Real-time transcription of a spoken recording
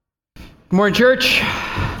Good morning, church.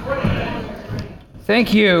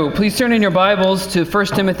 Thank you. Please turn in your Bibles to 1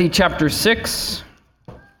 Timothy chapter 6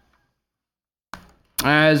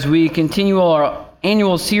 as we continue our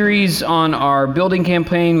annual series on our building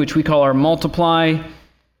campaign, which we call our Multiply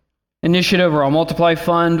Initiative or our Multiply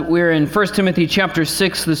Fund. We're in 1 Timothy chapter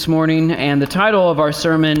 6 this morning, and the title of our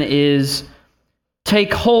sermon is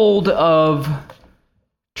Take Hold of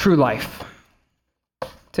True Life.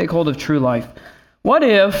 Take hold of true life. What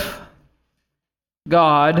if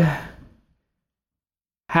God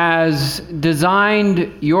has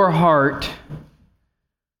designed your heart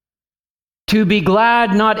to be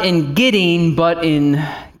glad not in getting, but in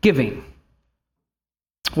giving?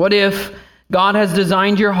 What if God has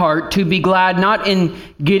designed your heart to be glad not in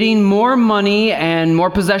getting more money and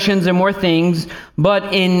more possessions and more things,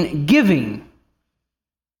 but in giving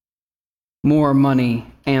more money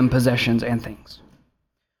and possessions and things?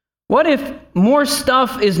 What if more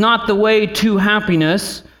stuff is not the way to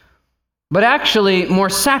happiness, but actually more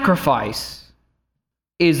sacrifice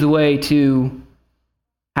is the way to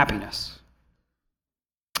happiness?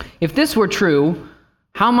 If this were true,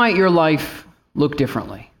 how might your life look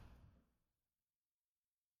differently?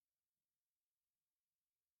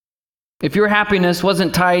 If your happiness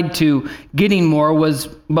wasn't tied to getting more,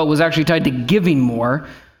 but was actually tied to giving more,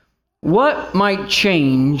 what might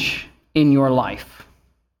change in your life?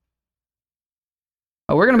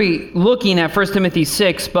 We're going to be looking at 1 Timothy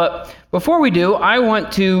 6, but before we do, I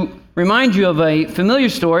want to remind you of a familiar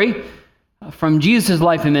story from Jesus'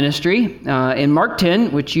 life and ministry. In Mark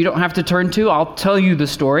 10, which you don't have to turn to, I'll tell you the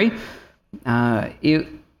story. It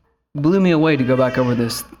blew me away to go back over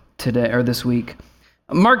this today or this week.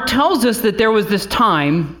 Mark tells us that there was this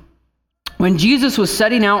time when Jesus was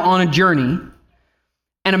setting out on a journey,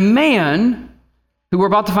 and a man, who we're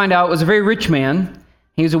about to find out was a very rich man,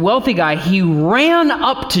 he was a wealthy guy, he ran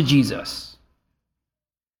up to Jesus,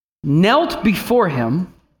 knelt before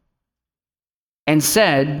him, and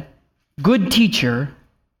said, "Good teacher,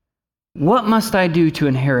 what must I do to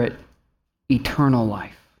inherit eternal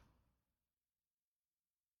life?"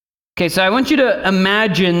 Okay, so I want you to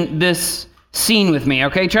imagine this scene with me,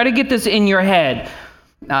 okay? Try to get this in your head.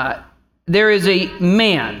 There is a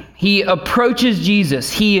man. He approaches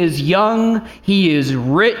Jesus. He is young. He is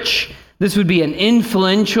rich. This would be an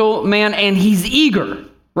influential man, and he's eager,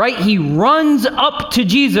 right? He runs up to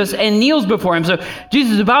Jesus and kneels before him. So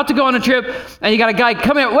Jesus is about to go on a trip, and you got a guy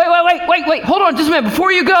come here. Wait, hold on just a minute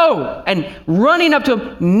before you go. And running up to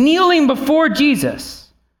him, kneeling before Jesus,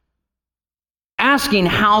 asking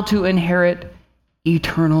how to inherit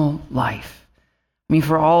eternal life. I mean,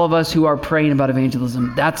 for all of us who are praying about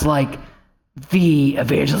evangelism, that's like the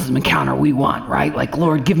evangelism encounter we want, right? Like,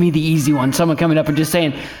 Lord, give me the easy one. Someone coming up and just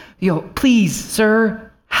saying, "Please,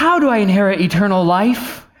 sir, how do I inherit eternal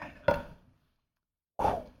life?"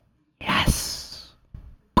 Yes.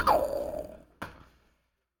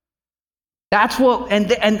 That's what, and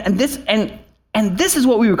this is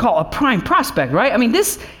what we would call a prime prospect, right? I mean,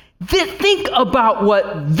 think about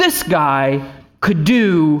what this guy could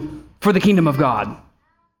do for the kingdom of God.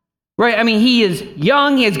 Right? I mean, he is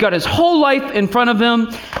young, he has got his whole life in front of him,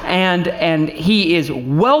 and he is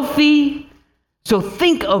wealthy. So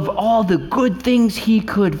think of all the good things he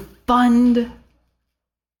could fund.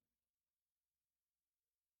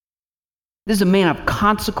 This is a man of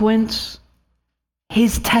consequence.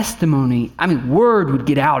 His testimony, word would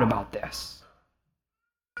get out about this.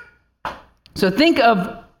 So think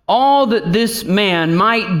of all that this man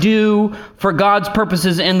might do for God's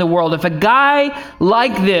purposes in the world. If a guy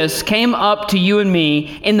like this came up to you and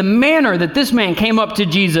me in the manner that this man came up to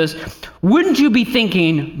Jesus, wouldn't you be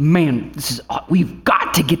thinking, man, we've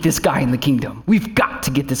got to get this guy in the kingdom. We've got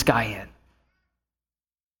to get this guy in.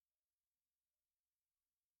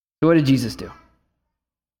 So what did Jesus do?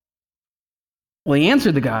 Well, he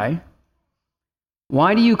answered the guy,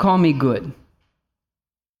 "Why do you call me good?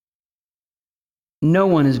 No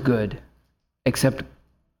one is good except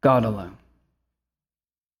God alone."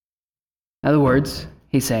 In other words,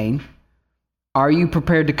 he's saying, are you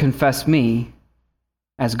prepared to confess me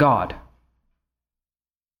as God?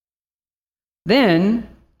 Then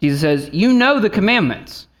Jesus says, you know the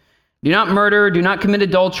commandments. Do not murder, do not commit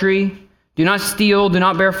adultery, do not steal, do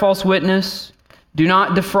not bear false witness, do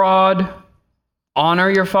not defraud,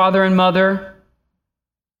 honor your father and mother.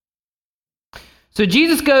 So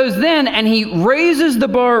Jesus goes then and he raises the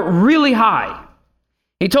bar really high.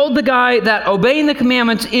 He told the guy that obeying the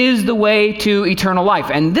commandments is the way to eternal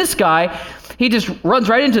life. And this guy, he just runs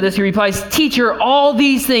right into this. He replies, "Teacher, all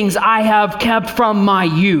these things I have kept from my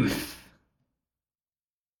youth."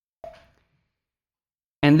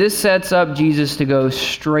 And this sets up Jesus to go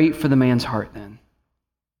straight for the man's heart then.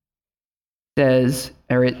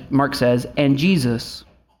 Mark says, and Jesus,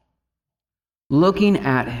 looking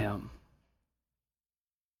at him,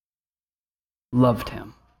 loved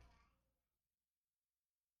him.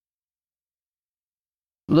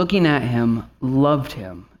 Looking at him, loved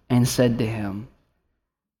him, and said to him,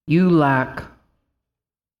 you lack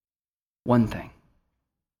one thing.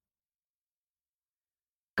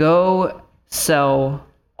 Go sell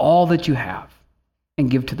all that you have and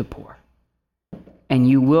give to the poor, and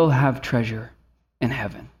you will have treasure in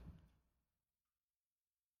heaven.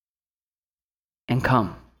 And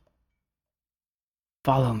come,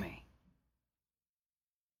 follow me.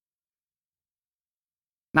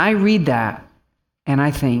 And I read that, and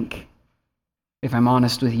I think, if I'm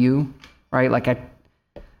honest with you, right,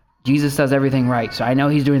 Jesus does everything right, so I know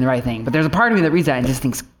he's doing the right thing. But there's a part of me that reads that and just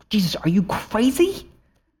thinks, Jesus, are you crazy?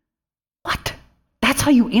 What? That's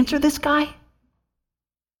how you answer this guy?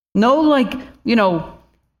 No,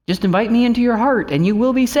 just invite me into your heart and you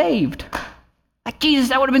will be saved. Jesus,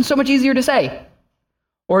 that would have been so much easier to say.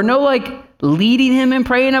 Or no, leading him in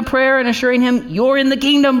praying a prayer and assuring him, you're in the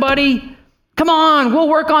kingdom, buddy. Come on, we'll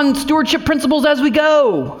work on stewardship principles as we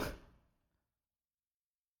go.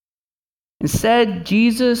 Instead,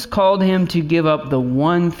 Jesus called him to give up the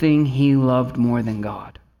one thing he loved more than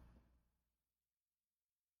God: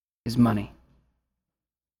 his money.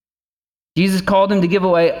 Jesus called him to give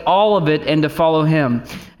away all of it and to follow him.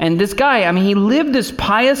 And this guy, he lived this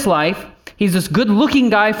pious life. He's this good-looking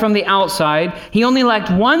guy from the outside. He only lacked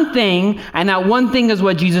one thing, and that one thing is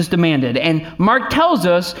what Jesus demanded. And Mark tells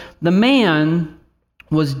us the man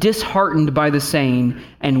was disheartened by the saying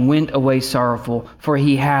and went away sorrowful, for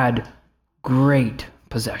he had great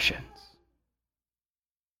possessions.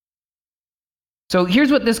 So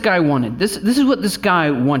here's what this guy wanted. This is what this guy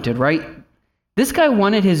wanted, right? This guy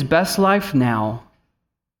wanted his best life now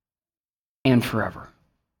and forever.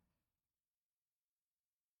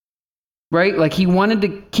 Right? He wanted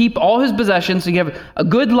to keep all his possessions, so he have a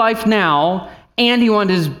good life now, and he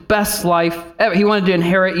wanted his best life, he wanted to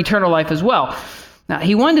inherit eternal life as well. Now,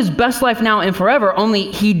 he wanted his best life now and forever, only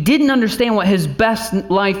he didn't understand what his best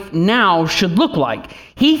life now should look like.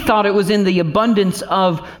 He thought it was in the abundance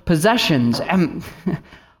of possessions. And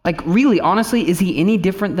really, honestly, is he any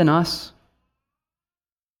different than us?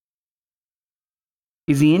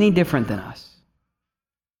 Is he any different than us?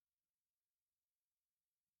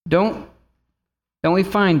 Don't we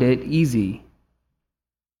find it easy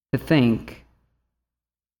to think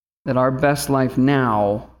that our best life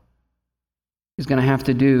now is going to have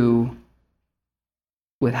to do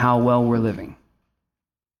with how well we're living,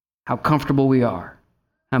 how comfortable we are,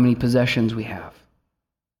 how many possessions we have,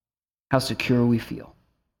 how secure we feel?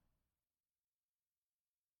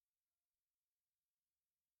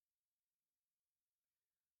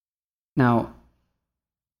 Now,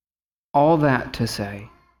 all that to say,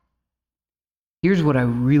 here's what I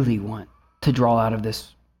really want to draw out of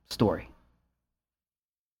this story.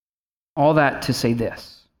 All that to say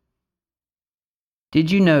this. Did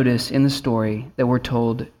you notice in the story that we're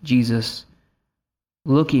told Jesus,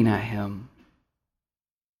 looking at him,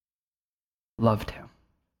 loved him?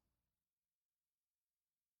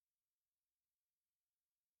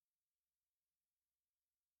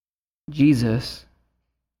 Jesus,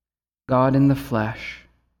 God in the flesh,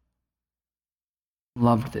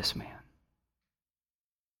 loved this man.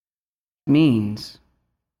 Means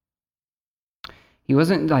he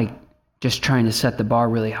wasn't just trying to set the bar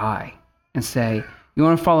really high and say, you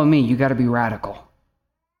want to follow me, you got to be radical.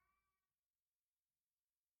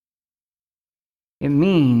 It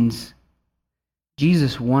means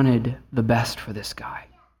Jesus wanted the best for this guy.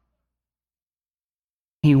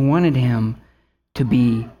 He wanted him to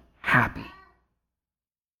be happy.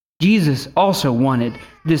 Jesus also wanted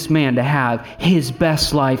this man to have his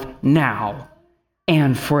best life now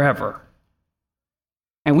and forever.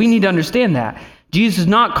 And we need to understand that. Jesus is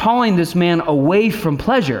not calling this man away from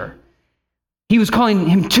pleasure. He was calling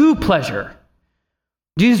him to pleasure.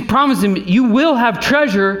 Jesus promised him, you will have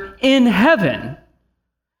treasure in heaven.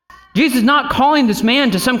 Jesus is not calling this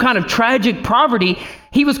man to some kind of tragic poverty.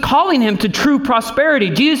 He was calling him to true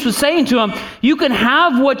prosperity. Jesus was saying to him, you can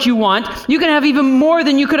have what you want. You can have even more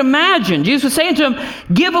than you could imagine. Jesus was saying to him,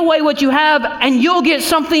 give away what you have and you'll get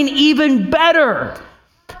something even better.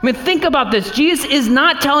 Think about this. Jesus is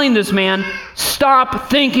not telling this man, stop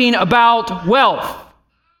thinking about wealth.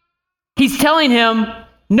 He's telling him,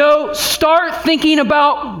 no, start thinking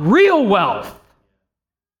about real wealth.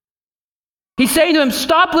 He's saying to him,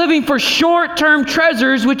 stop living for short-term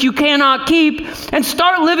treasures which you cannot keep and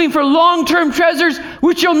start living for long-term treasures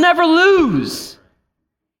which you'll never lose.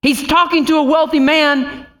 He's talking to a wealthy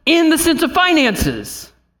man in the sense of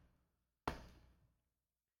finances.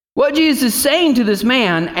 What Jesus is saying to this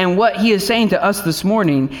man and what he is saying to us this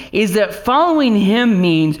morning is that following him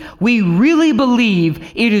means we really believe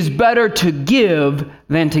it is better to give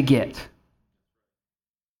than to get.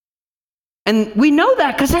 And we know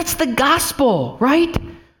that because that's the gospel, right?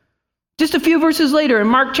 Just a few verses later in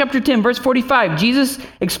Mark chapter 10, verse 45, Jesus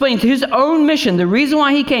explains his own mission, the reason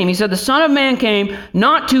why he came. He said, the Son of Man came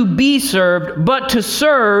not to be served, but to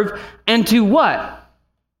serve and to what?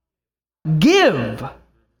 Give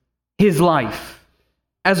his life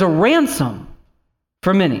as a ransom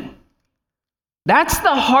for many. That's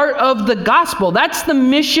the heart of the gospel. That's the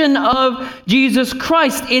mission of Jesus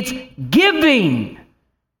Christ. It's giving.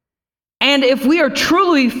 And if we are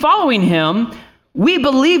truly following him, we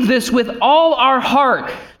believe this with all our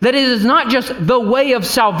heart, that it is not just the way of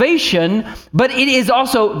salvation, but it is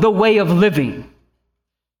also the way of living.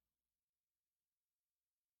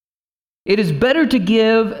 It is better to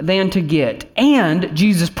give than to get. And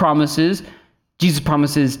Jesus promises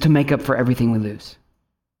to make up for everything we lose.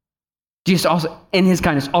 Jesus also, in his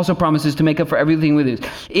kindness, also promises to make up for everything we lose.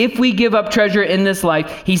 If we give up treasure in this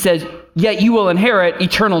life, he says, yet you will inherit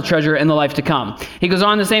eternal treasure in the life to come. He goes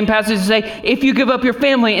on in the same passage to say, if you give up your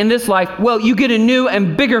family in this life, well, you get a new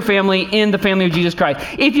and bigger family in the family of Jesus Christ.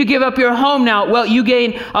 If you give up your home now, well, you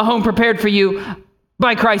gain a home prepared for you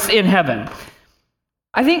by Christ in heaven.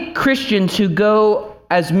 I think Christians who go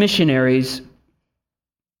as missionaries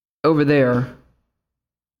over there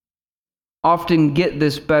often get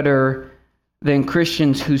this better than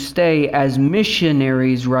Christians who stay as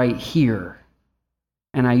missionaries right here.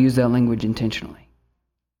 And I use that language intentionally,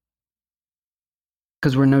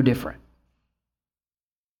 because we're no different.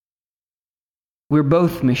 We're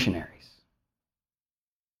both missionaries.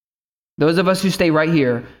 Those of us who stay right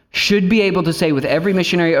here should be able to say with every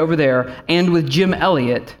missionary over there and with Jim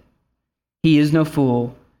Elliot, he is no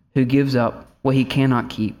fool who gives up what he cannot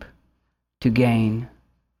keep to gain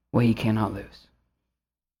what he cannot lose.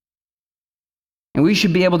 And we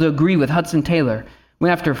should be able to agree with Hudson Taylor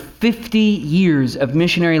when after 50 years of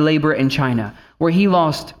missionary labor in China, where he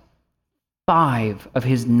lost 5 of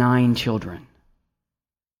his 9 children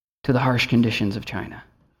to the harsh conditions of China.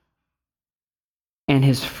 And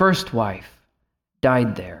his first wife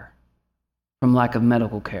died there from lack of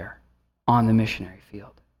medical care on the missionary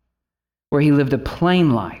field, where he lived a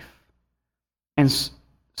plain life and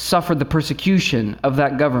suffered the persecution of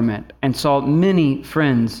that government and saw many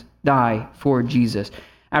friends die for Jesus.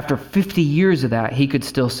 After 50 years of that, he could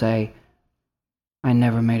still say, I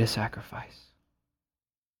never made a sacrifice.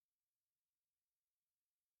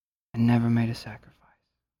 I never made a sacrifice.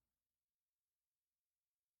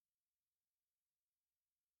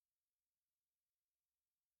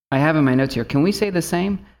 I have in my notes here, can we say the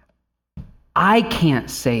same? I can't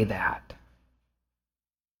say that.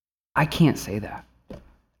 I can't say that.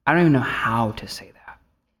 I don't even know how to say that.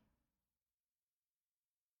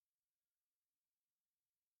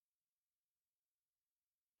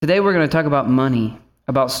 Today we're going to talk about money,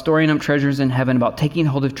 about storing up treasures in heaven, about taking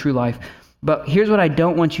hold of true life. But here's what I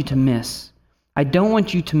don't want you to miss. I don't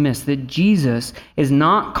want you to miss that Jesus is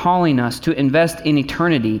not calling us to invest in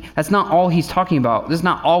eternity. That's not all he's talking about. This is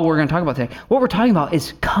not all we're going to talk about today. What we're talking about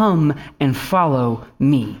is come and follow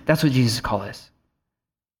me. That's what Jesus calls us.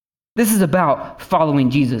 This is about following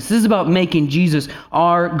Jesus. This is about making Jesus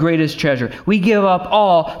our greatest treasure. We give up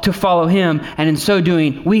all to follow him, and in so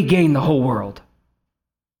doing, we gain the whole world.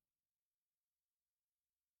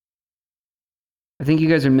 I think you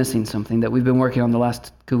guys are missing something that we've been working on the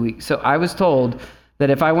last 2 weeks. So I was told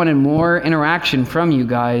that if I wanted more interaction from you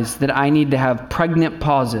guys, that I need to have pregnant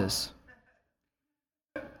pauses.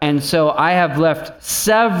 And so I have left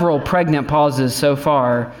several pregnant pauses so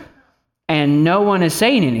far, and no one is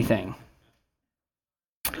saying anything.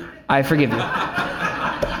 I forgive you.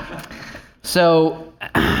 So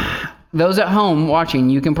those at home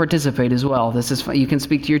watching, you can participate as well. This is you can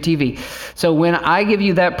speak to your TV. So when I give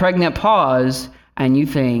you that pregnant pause, and you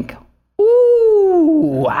think,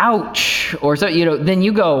 ooh, ouch, or so, then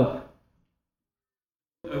you go,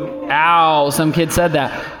 ow, some kid said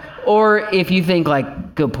that. Or if you think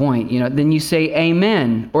like, good point, then you say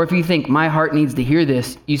amen. Or if you think my heart needs to hear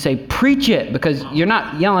this, you say preach it, because you're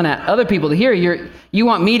not yelling at other people to hear. You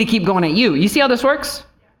want me to keep going at you. You see how this works?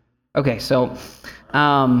 Okay, so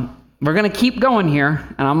we're going to keep going here,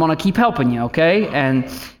 and I'm going to keep helping you, okay?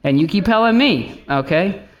 And you keep helping me,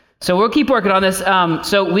 okay? So we'll keep working on this.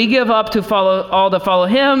 So we give up to follow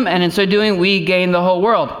him, and in so doing, we gain the whole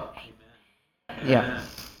world. Amen. Yeah.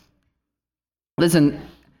 Listen,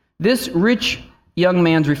 this rich young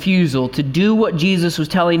man's refusal to do what Jesus was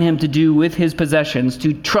telling him to do with his possessions,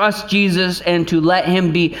 to trust Jesus and to let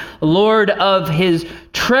him be Lord of his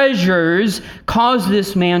treasures, caused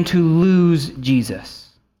this man to lose Jesus,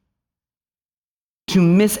 to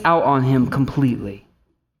miss out on him completely.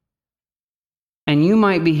 And you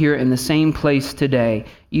might be here in the same place today.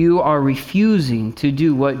 You are refusing to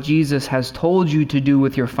do what Jesus has told you to do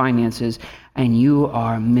with your finances, and you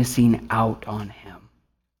are missing out on him.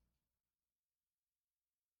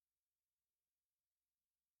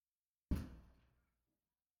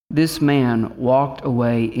 This man walked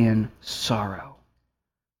away in sorrow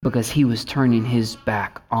because he was turning his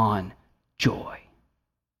back on joy.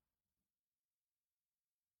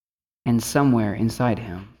 And somewhere inside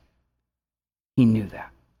him, he knew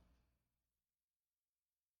that.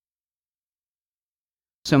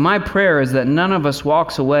 So my prayer is that none of us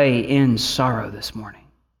walks away in sorrow this morning.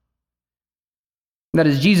 That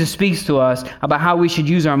as Jesus speaks to us about how we should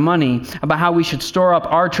use our money, about how we should store up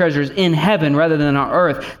our treasures in heaven rather than on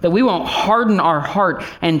earth, that we won't harden our heart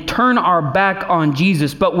and turn our back on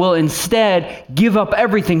Jesus, but will instead give up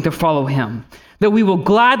everything to follow him. That we will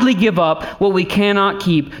gladly give up what we cannot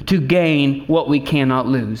keep to gain what we cannot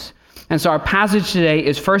lose. And so our passage today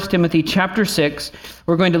is 1 Timothy chapter 6.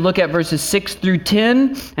 We're going to look at verses 6 through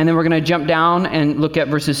 10, and then we're going to jump down and look at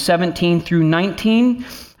verses 17 through 19.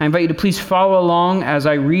 I invite you to please follow along as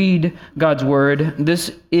I read God's word.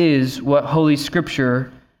 This is what Holy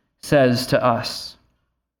Scripture says to us.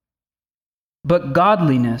 But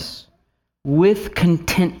godliness with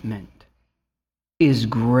contentment is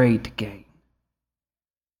great gain.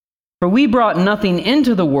 For we brought nothing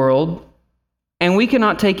into the world, and we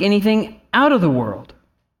cannot take anything out of the world.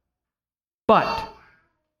 But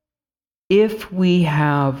if we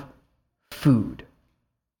have food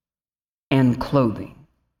and clothing,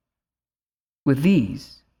 with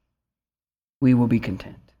these we will be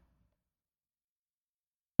content.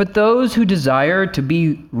 But those who desire to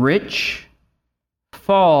be rich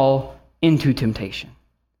fall into temptation,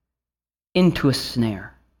 into a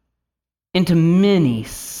snare, into many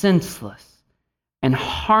senseless and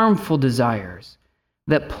harmful desires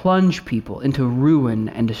that plunge people into ruin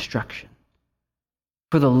and destruction.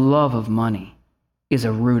 For the love of money is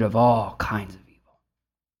a root of all kinds of evil.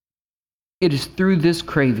 It is through this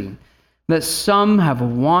craving that some have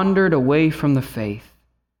wandered away from the faith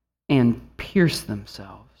and pierced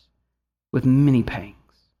themselves with many pangs.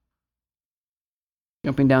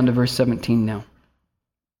 Jumping down to verse 17 now.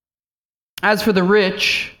 As for the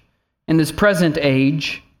rich in this present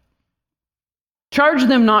age, charge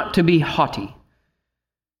them not to be haughty,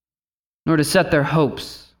 nor to set their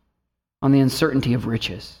hopes on the uncertainty of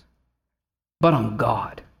riches, but on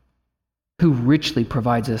God, who richly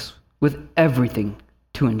provides us with everything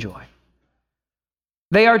to enjoy.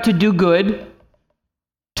 They are to do good,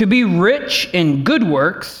 to be rich in good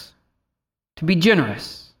works, to be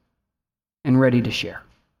generous and ready to share.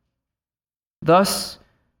 Thus,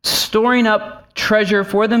 storing up treasure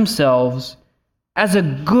for themselves as a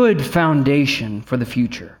good foundation for the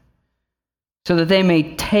future, so that they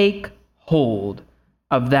may take hold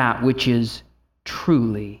of that which is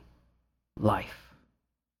truly life.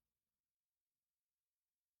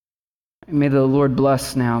 May the Lord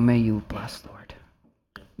bless now, may you bless, Lord,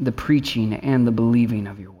 the preaching and the believing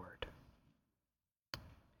of your word.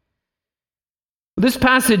 This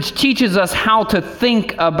passage teaches us how to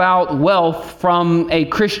think about wealth from a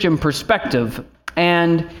Christian perspective,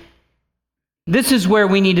 and this is where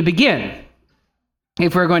we need to begin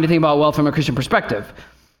if we're going to think about wealth from a Christian perspective.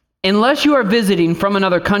 Unless you are visiting from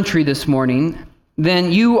another country this morning,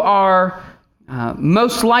 then you are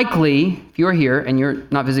most likely, if you're here and you're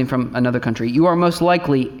not visiting from another country, you are most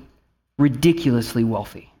likely ridiculously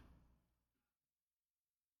wealthy.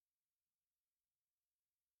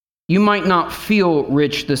 You might not feel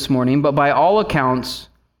rich this morning, but by all accounts,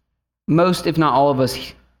 most, if not all of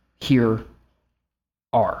us here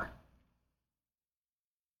are.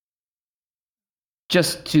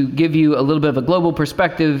 Just to give you a little bit of a global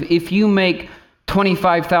perspective, if you make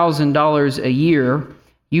 $25,000 a year,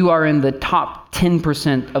 you are in the top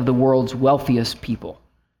 10% of the world's wealthiest people.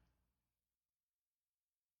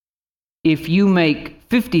 If you make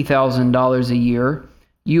 $50,000 a year,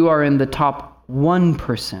 you are in the top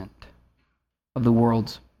 1% of the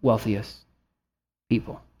world's wealthiest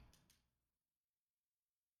people.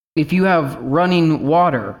 If you have running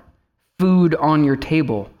water, food on your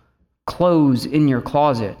table, clothes in your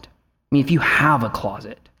closet, I mean, if you have a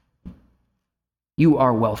closet, you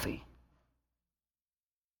are wealthy.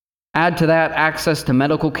 Add to that access to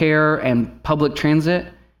medical care and public transit,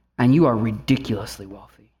 and you are ridiculously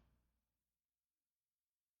wealthy.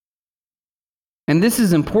 And this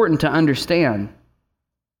is important to understand.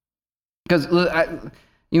 Because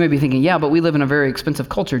you may be thinking, yeah, but we live in a very expensive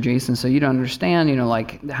culture, Jason, so you don't understand,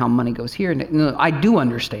 like how money goes here. No, I do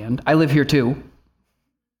understand. I live here too.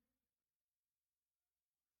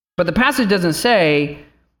 But the passage doesn't say,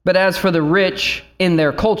 but as for the rich in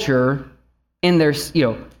their culture, in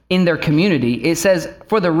their community, it says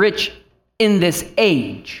for the rich in this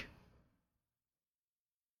age.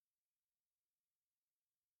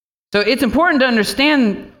 So it's important to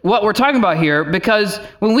understand what we're talking about here, because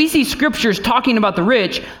when we see scriptures talking about the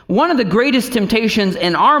rich, one of the greatest temptations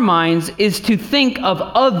in our minds is to think of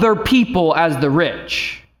other people as the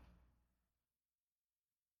rich.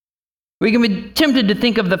 We can be tempted to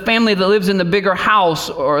think of the family that lives in the bigger house,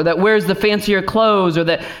 or that wears the fancier clothes, or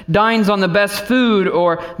that dines on the best food,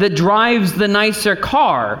 or that drives the nicer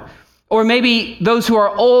car. Or maybe those who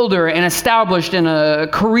are older and established in a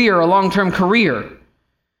long-term career.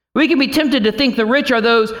 We can be tempted to think the rich are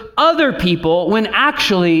those other people when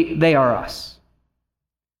actually they are us.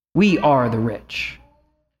 We are the rich.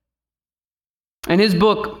 In his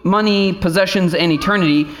book, Money, Possessions, and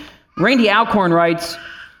Eternity, Randy Alcorn writes,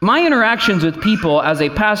 "My interactions with people as a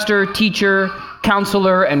pastor, teacher,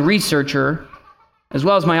 counselor, and researcher, as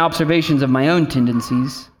well as my observations of my own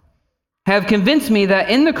tendencies, have convinced me that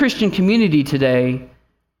in the Christian community today,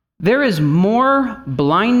 there is more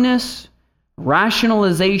blindness,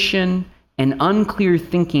 rationalization, and unclear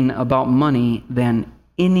thinking about money than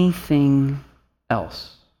anything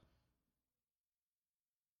else."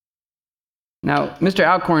 Now, Mr.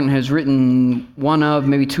 Alcorn has written one of,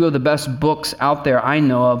 maybe two of the best books out there I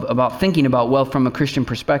know of about thinking about wealth from a Christian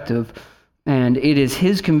perspective. And it is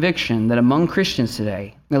his conviction that among Christians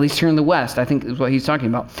today, at least here in the West, I think is what he's talking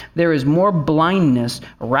about, there is more blindness,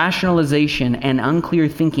 rationalization, and unclear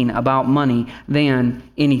thinking about money than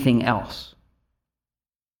anything else.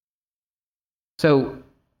 So,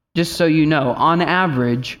 just so you know, on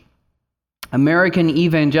average, American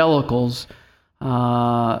evangelicals,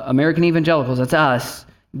 that's us,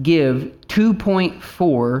 give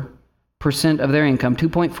 2.4% of their income,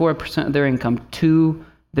 2.4% of their income to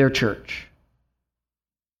their church.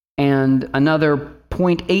 And another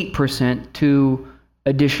 0.8% to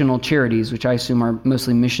additional charities, which I assume are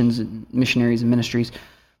mostly missionaries and ministries.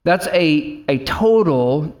 That's a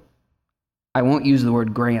total, I won't use the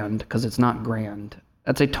word grand because it's not grand.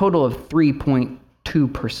 That's a total of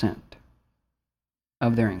 3.2%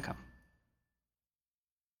 of their income.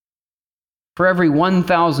 For every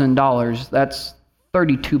 $1,000, that's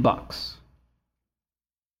 $32.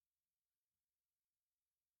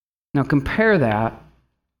 Now compare that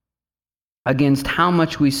against how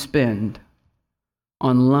much we spend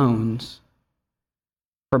on loans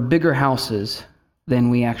for bigger houses than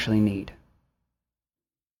we actually need,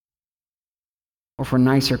 or for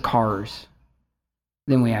nicer cars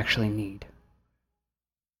than we actually need,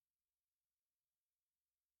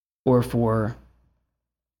 or for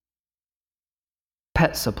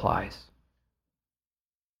pet supplies,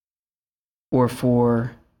 or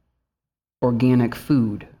for organic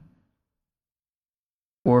food,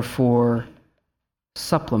 or for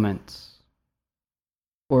supplements,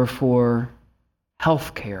 or for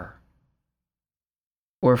health care,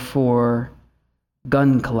 or for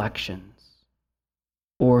gun collections,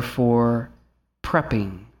 or for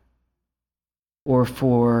prepping, or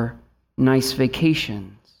for nice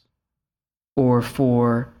vacations, or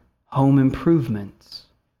for home improvements,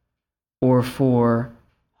 or for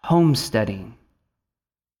homesteading,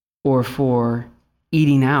 or for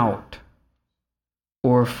eating out,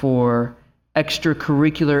 or for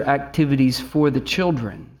extracurricular activities for the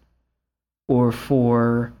children, or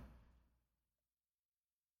for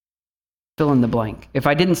fill in the blank. If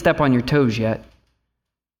I didn't step on your toes yet,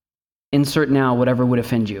 insert now whatever would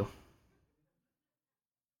offend you.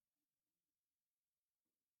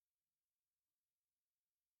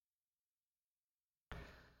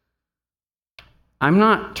 I'm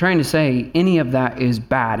not trying to say any of that is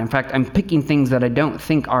bad. In fact, I'm picking things that I don't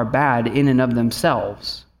think are bad in and of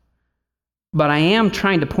themselves. But I am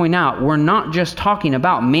trying to point out we're not just talking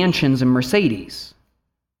about mansions and Mercedes.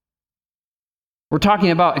 We're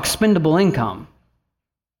talking about expendable income.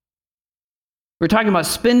 We're talking about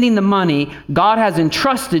spending the money God has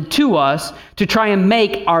entrusted to us to try and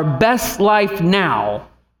make our best life now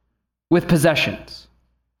with possessions,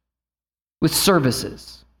 with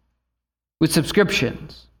services, with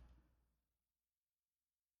subscriptions.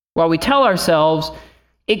 While we tell ourselves,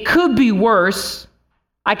 it could be worse,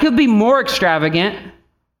 I could be more extravagant,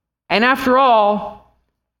 and after all,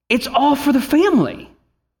 it's all for the family.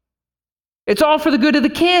 It's all for the good of the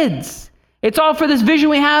kids. It's all for this vision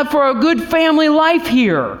we have for a good family life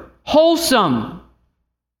here, wholesome.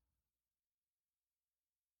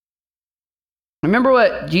 Remember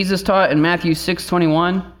what Jesus taught in Matthew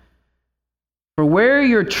 6:21? For where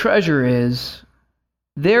your treasure is,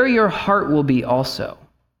 there your heart will be also.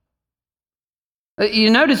 You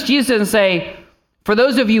notice Jesus doesn't say, for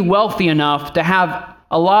those of you wealthy enough to have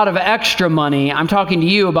a lot of extra money, I'm talking to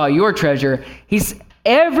you about your treasure.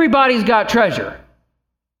 Everybody's got treasure.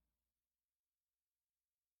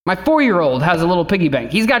 My 4-year-old has a little piggy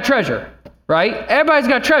bank. He's got treasure, right? Everybody's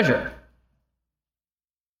got treasure.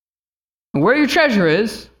 And where your treasure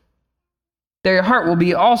is, there your heart will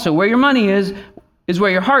be also. Where your money is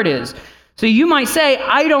where your heart is. So you might say,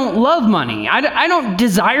 I don't love money. I don't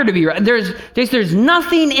desire to be rich. There's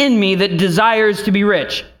nothing in me that desires to be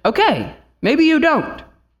rich. Okay, maybe you don't.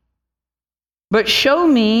 But show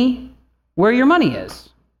me where your money is.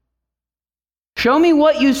 Show me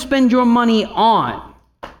what you spend your money on.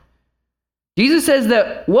 Jesus says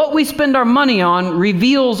that what we spend our money on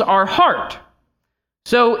reveals our heart.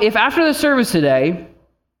 So if after the service today,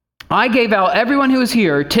 I gave out everyone who was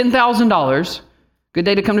here $10,000, good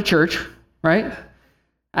day to come to church, right?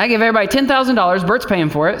 I give everybody $10,000. Bert's paying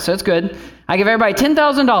for it, so it's good. I give everybody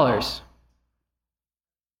 $10,000.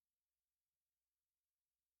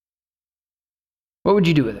 What would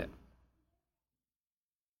you do with it?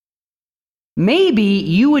 Maybe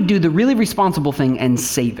you would do the really responsible thing and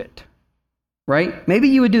save it, right? Maybe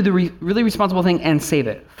you would do the really responsible thing and save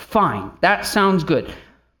it. Fine, that sounds good.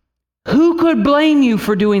 Who could blame you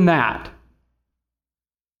for doing that?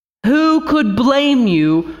 Who could blame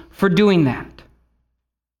you for doing that?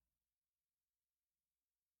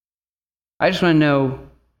 I just want to know,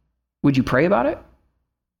 would you pray about it?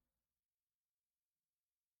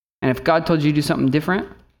 And if God told you to do something different,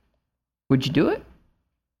 would you do it?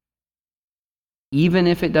 Even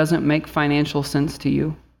if it doesn't make financial sense to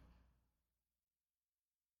you?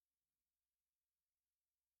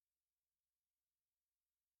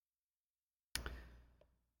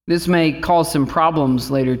 This may cause some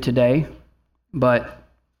problems later today, but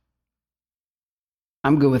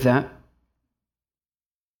I'm good with that.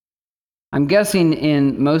 I'm guessing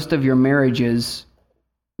in most of your marriages,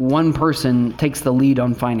 one person takes the lead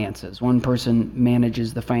on finances. One person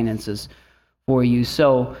manages the finances for you.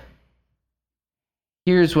 So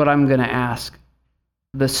here's what I'm going to ask.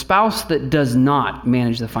 The spouse that does not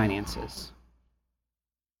manage the finances,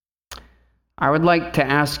 I would like to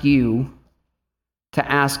ask you to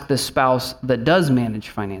ask the spouse that does manage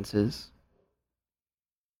finances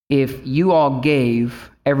if you all gave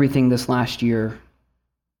everything this last year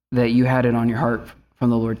that you had it on your heart from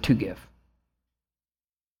the Lord to give.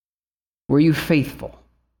 Were you faithful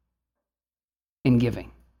in giving?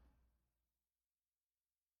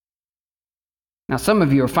 Now, some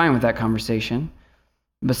of you are fine with that conversation,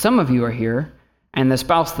 but some of you are here, and the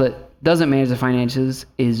spouse that doesn't manage the finances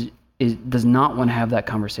does not want to have that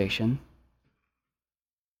conversation.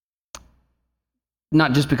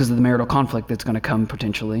 Not just because of the marital conflict that's going to come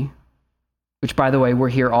potentially, which, by the way, we're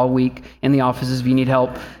here all week in the offices. If you need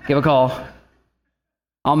help, give a call.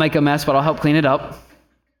 I'll make a mess, but I'll help clean it up.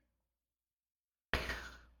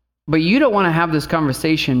 But you don't want to have this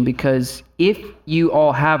conversation because if you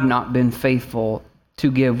all have not been faithful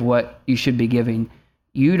to give what you should be giving,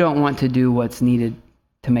 you don't want to do what's needed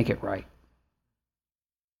to make it right.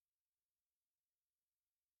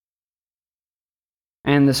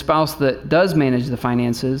 And the spouse that does manage the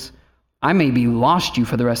finances, I maybe lost you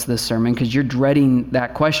for the rest of this sermon because you're dreading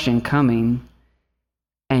that question coming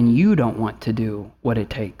and you don't want to do what it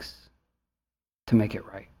takes to make it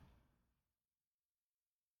right.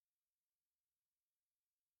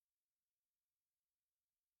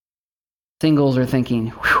 Singles are thinking,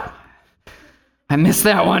 whew, I missed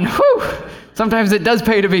that one. Whew. Sometimes it does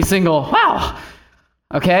pay to be single. Wow.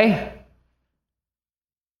 Okay.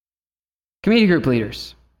 Community group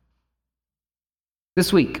leaders,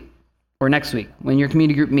 this week or next week when your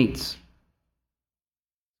community group meets,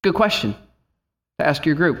 good question to ask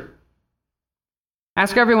your group.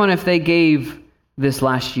 Ask everyone if they gave this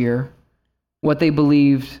last year what they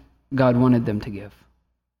believed God wanted them to give.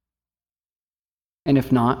 And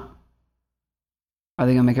if not, are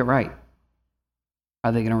they going to make it right?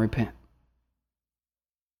 Are they going to repent?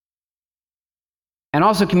 And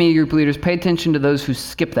also, community group leaders, pay attention to those who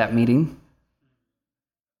skip that meeting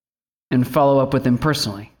and follow up with them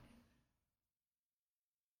personally.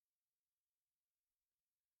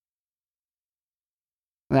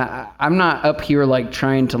 Now, I'm not up here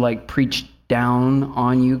trying to preach down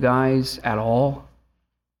on you guys at all.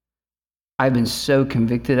 I've been so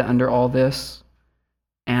convicted under all this.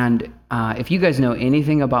 And if you guys know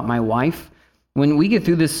anything about my wife, when we get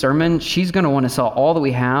through this sermon, she's going to want to sell all that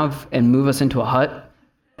we have and move us into a hut.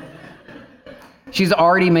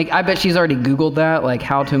 I bet she's already Googled that, like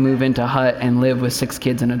how to move into hut and live with 6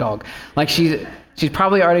 kids and a dog. Like she's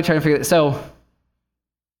probably already trying to figure it. So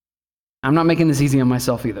I'm not making this easy on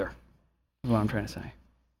myself either, is what I'm trying to say.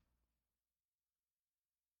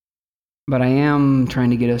 But I am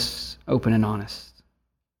trying to get us open and honest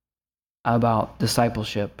about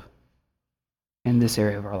discipleship in this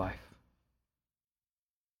area of our life.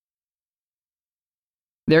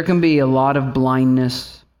 There can be a lot of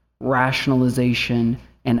blindness, rationalization,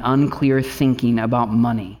 and unclear thinking about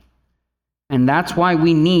money. And that's why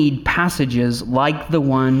we need passages like the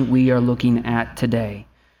one we are looking at today.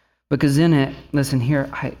 Because in it, listen,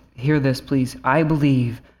 hear this, please. I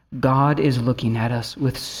believe God is looking at us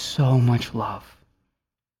with so much love,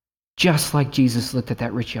 just like Jesus looked at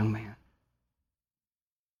that rich young man.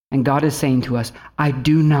 And God is saying to us, I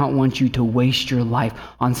do not want you to waste your life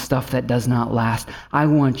on stuff that does not last. I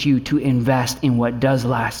want you to invest in what does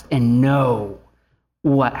last and know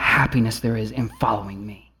what happiness there is in following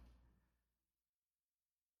me.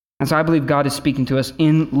 And so I believe God is speaking to us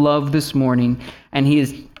in love this morning, and He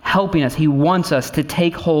is helping us. He wants us to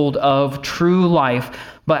take hold of true life.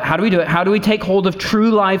 But how do we do it? How do we take hold of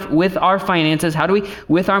true life with our finances? How do we,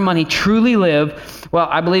 with our money, truly live? Well,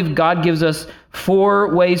 I believe God gives us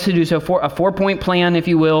 4 ways to do so, a 4-point plan, if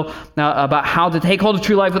you will, about how to take hold of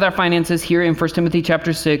true life with our finances here in 1 Timothy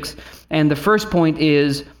chapter 6. And the first point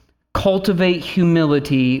is cultivate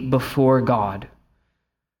humility before God.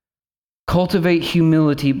 Cultivate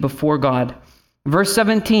humility before God. Verse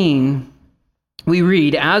 17, we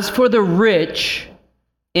read, as for the rich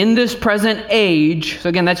in this present age, so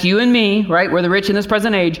again, that's you and me, right? We're the rich in this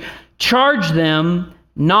present age. Charge them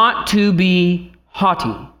not to be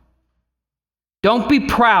haughty. Don't be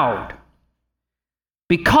proud.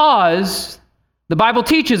 Because the Bible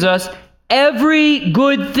teaches us every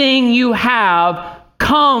good thing you have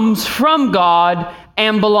comes from God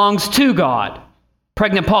and belongs to God.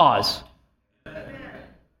 Pregnant pause.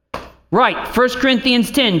 Right, 1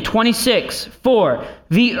 Corinthians 10:26, for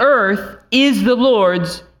the earth is the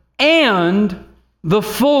Lord's and the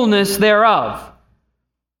fullness thereof.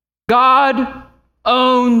 God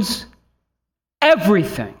owns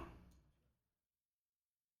everything.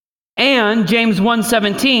 And James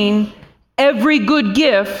 1:17, every good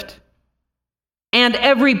gift and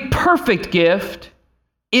every perfect gift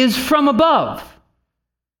is from above,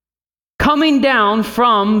 coming down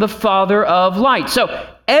from the Father of lights. So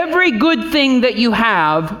every good thing that you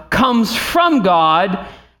have comes from God,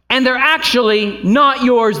 and they're actually not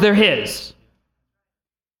yours, they're His.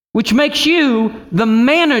 Which makes you the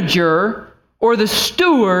manager or the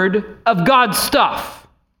steward of God's stuff.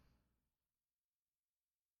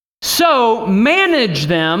 So manage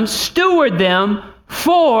them, steward them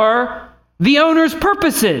for the owner's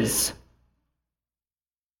purposes,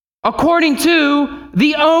 according to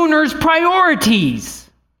the owner's priorities,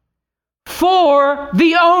 for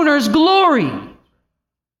the owner's glory.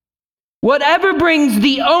 Whatever brings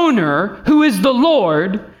the owner, who is the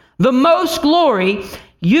Lord, the most glory,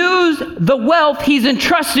 use the wealth He's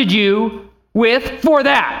entrusted you with for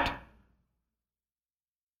that.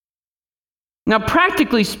 Now,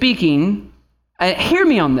 practically speaking, hear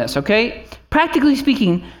me on this, okay? Practically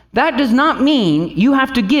speaking, that does not mean you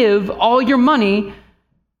have to give all your money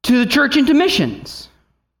to the church and to missions.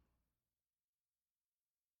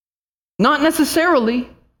 Not necessarily.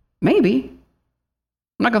 Maybe.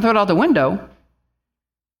 I'm not going to throw it out the window.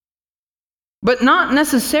 But not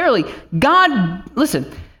necessarily. God, listen,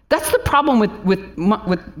 that's the problem with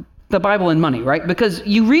the Bible and money, right? Because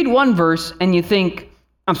you read one verse and you think,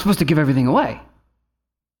 I'm supposed to give everything away.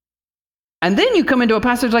 And then you come into a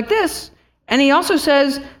passage like this, and He also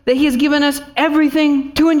says that He has given us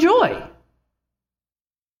everything to enjoy.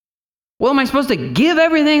 Well, am I supposed to give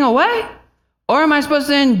everything away? Or am I supposed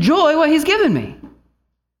to enjoy what He's given me?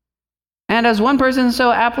 And as one person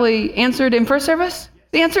so aptly answered in first service,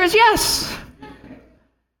 the answer is yes.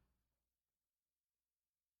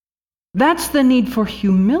 That's the need for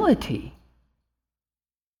humility.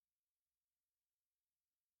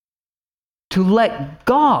 To let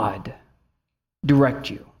God direct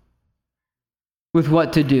you with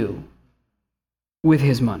what to do with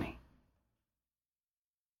His money.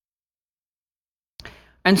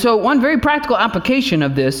 And so one very practical application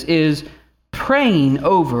of this is praying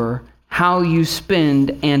over how you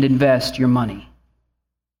spend and invest your money,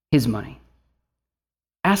 His money.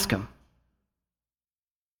 Ask Him.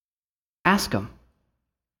 Ask Him.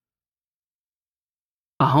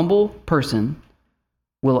 A humble person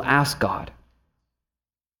will ask God,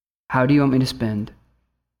 how do you want me to spend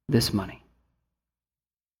this money?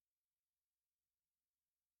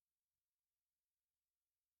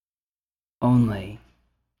 Only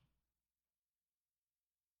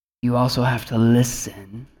you also have to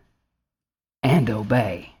listen and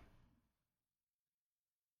obey.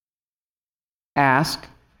 Ask,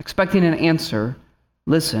 expecting an answer,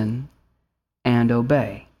 listen, and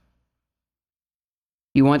obey.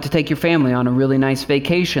 You want to take your family on a really nice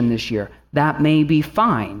vacation this year. That may be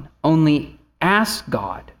fine. Only ask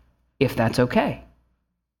God if that's okay.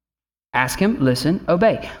 Ask Him, listen,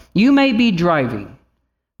 obey. You may be driving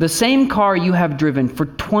the same car you have driven for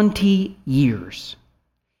 20 years.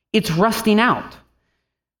 It's rusting out.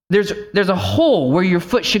 There's a hole where your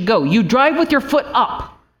foot should go. You drive with your foot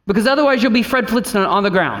up because otherwise you'll be Fred Flintstone on the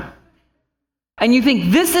ground. And you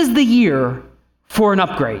think this is the year for an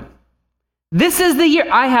upgrade. This is the year.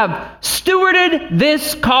 I have stewarded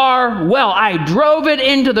this car well. I drove it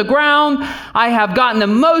into the ground. I have gotten the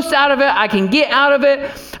most out of it I can get out of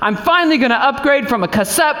it. I'm finally going to upgrade from a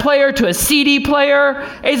cassette player to a CD player.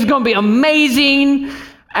 It's going to be amazing.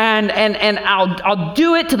 And I'll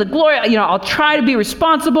do it to the glory. I'll try to be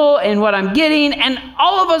responsible in what I'm getting. And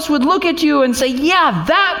all of us would look at you and say, yeah,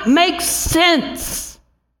 that makes sense.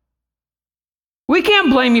 We can't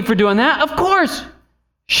blame you for doing that. Of course.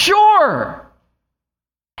 Sure.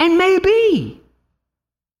 And maybe.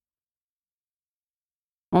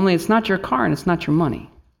 Only it's not your car and it's not your money.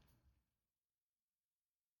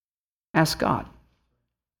 Ask God.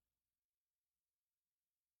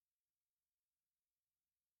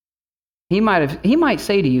 He might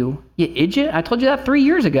say to you, "You idiot, I told you that 3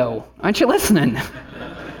 years ago. Aren't you listening?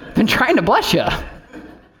 Been trying to bless you."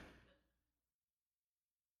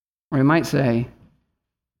 Or he might say,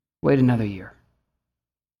 "Wait another year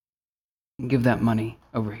and give that money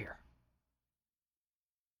over here."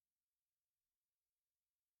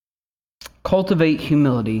 Cultivate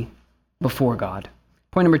humility before God.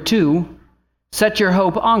 Point number 2, set your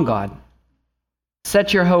hope on God.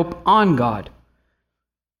 Set your hope on God.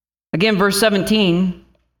 Again, verse 17,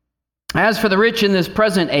 as for the rich in this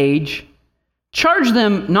present age, charge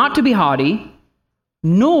them not to be haughty,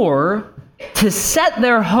 nor to set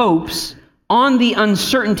their hopes on the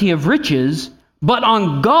uncertainty of riches, but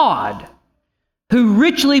on God, who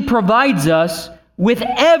richly provides us with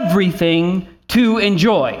everything to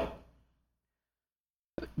enjoy.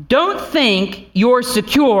 Don't think you're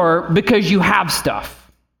secure because you have stuff.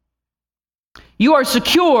 You are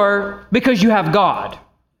secure because you have God.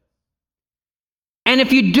 And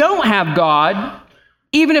if you don't have God,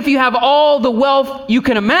 even if you have all the wealth you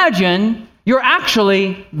can imagine, you're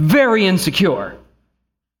actually very insecure.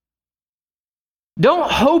 Don't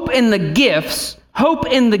hope in the gifts, hope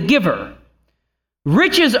in the giver.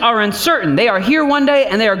 Riches are uncertain. They are here one day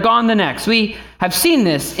and they are gone the next. We have seen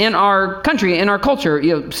this in our country, in our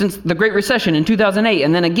culture, since the Great Recession in 2008,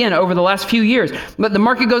 and then again over the last few years. But the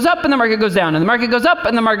market goes up and the market goes down, and the market goes up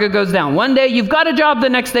and the market goes down. One day you've got a job, the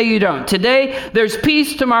next day you don't. Today there's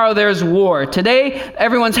peace, tomorrow there's war. Today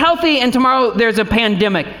everyone's healthy, and tomorrow there's a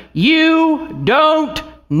pandemic. You don't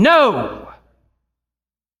know.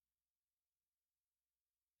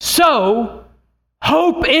 So,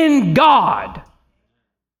 hope in God.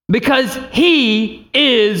 Because He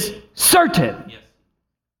is certain. Yes.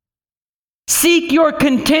 Seek your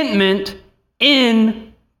contentment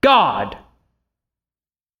in God.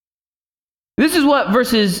 This is what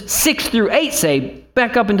verses 6 through 8 say.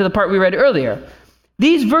 Back up into the part we read earlier.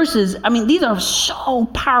 These verses, these are so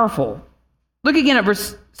powerful. Look again at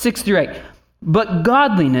verse 6 through 8. But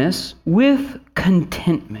godliness with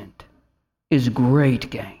contentment is great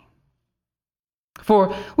gain.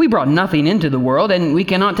 For we brought nothing into the world, and we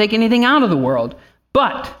cannot take anything out of the world.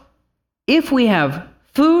 But if we have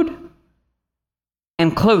food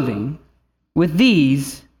and clothing, with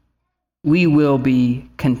these we will be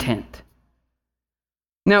content.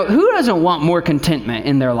 Now, who doesn't want more contentment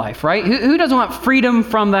in their life, right? Who doesn't want freedom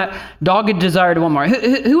from that dogged desire to want more?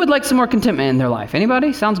 Who would like some more contentment in their life?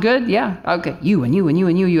 Anybody? Sounds good? Yeah? Okay. You and you and you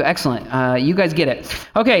and you. Excellent. You guys get it.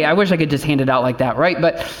 Okay, I wish I could just hand it out like that, right?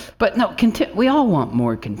 But no, we all want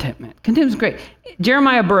more contentment. Contentment's great.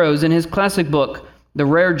 Jeremiah Burroughs, in his classic book, The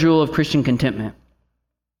Rare Jewel of Christian Contentment,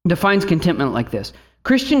 defines contentment like this.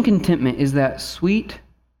 Christian contentment is that sweet,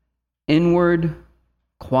 inward,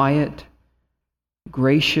 quiet,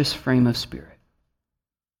 gracious frame of spirit,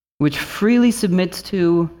 which freely submits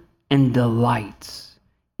to and delights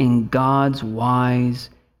in God's wise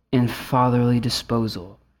and fatherly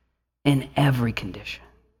disposal in every condition.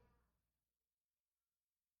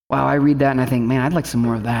 Wow, I read that and I think, man, I'd like some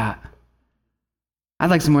more of that.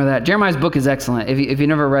 I'd like some more of that. Jeremiah's book is excellent. If you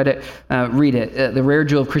never read it, read it. The Rare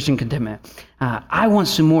Jewel of Christian Contentment. I want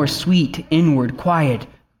some more sweet, inward, quiet,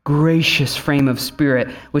 gracious frame of spirit,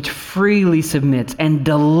 which freely submits and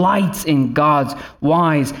delights in God's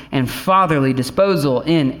wise and fatherly disposal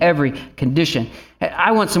in every condition.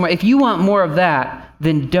 I want some more. If you want more of that,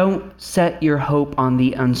 then don't set your hope on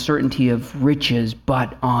the uncertainty of riches,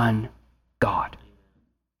 but on God.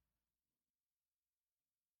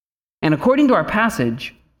 And according to our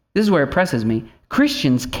passage, this is where it presses me,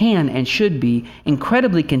 Christians can and should be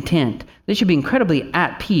incredibly content. They should be incredibly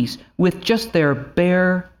at peace with just their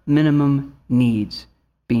bare minimum needs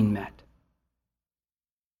being met.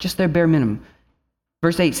 Just their bare minimum.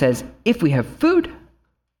 Verse 8 says, if we have food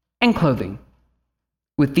and clothing,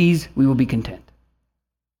 with these we will be content.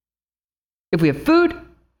 If we have food and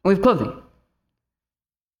we have clothing.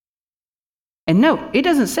 And note, it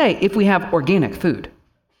doesn't say if we have organic food.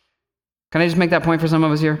 Can I just make that point for some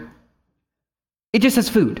of us here? It just says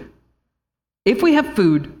food. If we have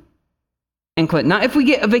food and clothing, not if we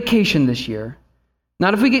get a vacation this year,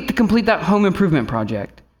 not if we get to complete that home improvement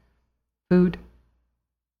project, food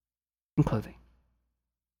and clothing.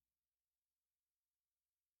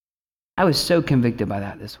 I was so convicted by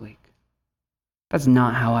that this week. That's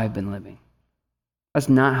not how I've been living. That's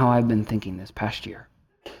not how I've been thinking this past year.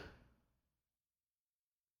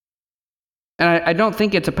 And I don't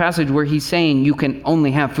think it's a passage where he's saying you can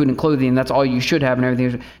only have food and clothing and that's all you should have and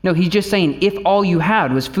everything. No, he's just saying if all you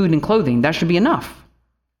had was food and clothing, that should be enough.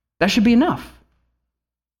 That should be enough.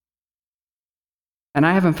 And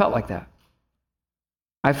I haven't felt like that.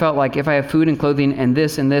 I felt like if I have food and clothing and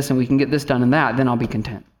this and we can get this done and that, then I'll be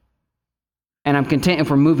content. And I'm content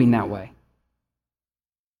if we're moving that way.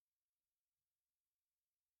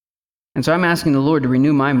 And so I'm asking the Lord to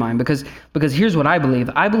renew my mind because here's what I believe.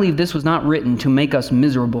 I believe this was not written to make us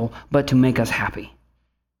miserable, but to make us happy.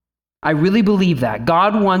 I really believe that.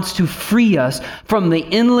 God wants to free us from the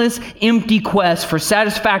endless, empty quest for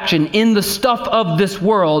satisfaction in the stuff of this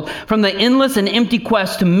world, from the endless and empty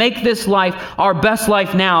quest to make this life our best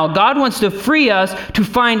life now. God wants to free us to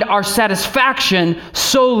find our satisfaction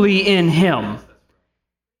solely in Him.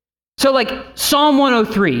 So like Psalm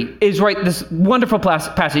 103 is this wonderful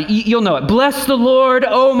passage. You'll know it. Bless the Lord,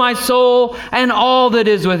 O my soul, and all that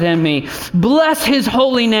is within me. Bless His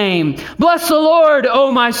holy name. Bless the Lord,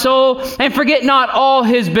 O my soul, and forget not all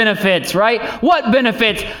His benefits, right? What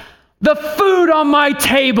benefits? The food on my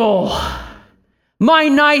table, my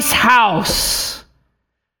nice house,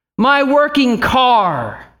 my working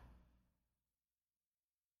car.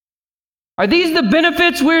 Are these the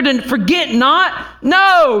benefits we're to forget not?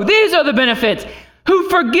 No, these are the benefits. Who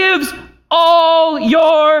forgives all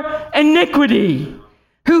your iniquity,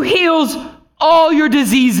 who heals all your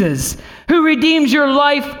diseases, who redeems your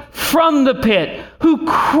life from the pit, who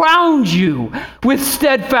crowns you with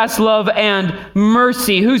steadfast love and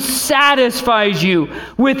mercy, who satisfies you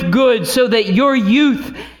with good so that your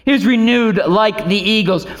youth is renewed like the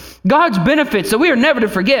eagles. God's benefits that we are never to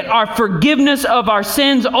forget are forgiveness of our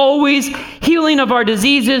sins always, healing of our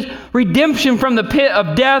diseases, redemption from the pit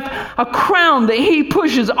of death, a crown that He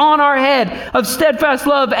pushes on our head of steadfast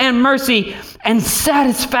love and mercy, and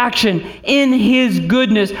satisfaction in His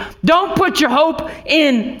goodness. Don't put your hope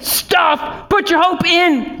in stuff. Put your hope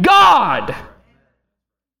in God.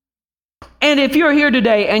 And if you're here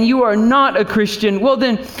today and you are not a Christian, well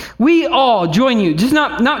then we all join you. Just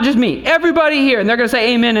not just me. Everybody here, and they're going to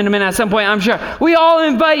say amen in a minute at some point, I'm sure. We all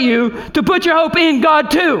invite you to put your hope in God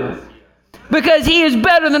too. Because He is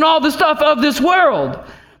better than all the stuff of this world.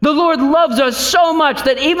 The Lord loves us so much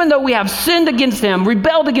that even though we have sinned against Him,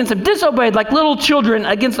 rebelled against Him, disobeyed like little children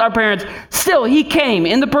against our parents, still He came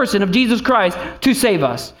in the person of Jesus Christ to save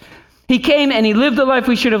us. He came and He lived the life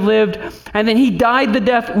we should have lived, and then He died the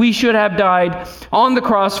death we should have died on the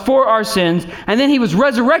cross for our sins, and then He was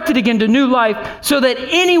resurrected again to new life so that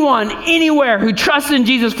anyone, anywhere who trusts in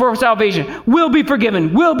Jesus for salvation will be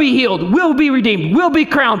forgiven, will be healed, will be redeemed, will be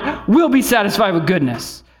crowned, will be satisfied with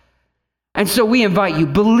goodness. And so we invite you,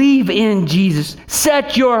 believe in Jesus,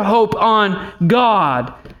 set your hope on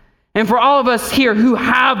God. And for all of us here who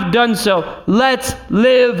have done so, let's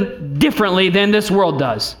live differently than this world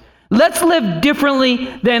does. Let's live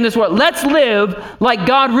differently than this world. Let's live like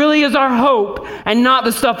God really is our hope and not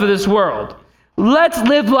the stuff of this world. Let's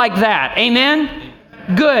live like that. Amen?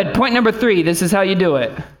 Good. Point number 3. This is how you do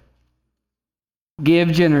it. Give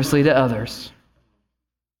generously to others.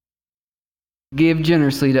 Give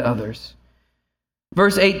generously to others.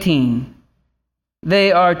 Verse 18.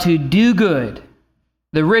 They are to do good.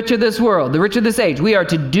 The rich of this world, the rich of this age. We are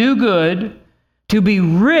to do good, to be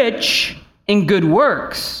rich in good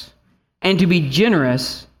works, and to be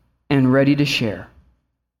generous and ready to share.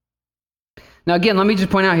 Now again, let me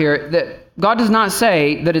just point out here that God does not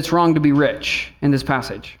say that it's wrong to be rich in this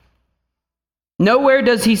passage. Nowhere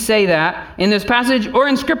does he say that in this passage or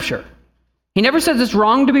in Scripture. He never says it's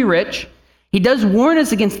wrong to be rich. He does warn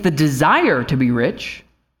us against the desire to be rich.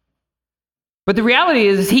 But the reality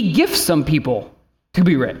is he gifts some people to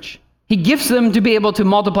be rich. He gifts them to be able to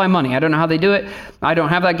multiply money. I don't know how they do it. I don't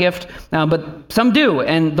have that gift, but some do.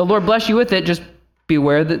 And the Lord bless you with it. Just be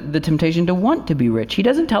aware of the temptation to want to be rich. He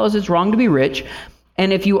doesn't tell us it's wrong to be rich.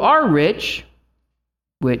 And if you are rich,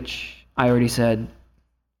 which I already said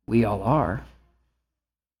we all are,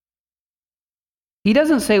 he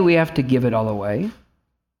doesn't say we have to give it all away.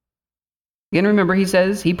 Again, remember, he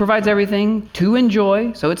says he provides everything to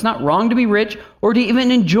enjoy, so it's not wrong to be rich or to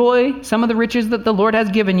even enjoy some of the riches that the Lord has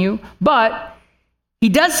given you. But he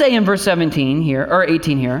does say in verse 17 here, or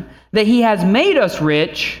 18 here, that he has made us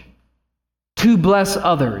rich to bless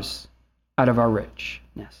others out of our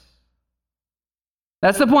richness.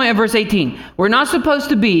 That's the point of verse 18. We're not supposed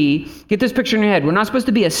to be, get this picture in your head, we're not supposed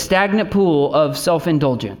to be a stagnant pool of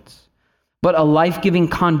self-indulgence, but a life-giving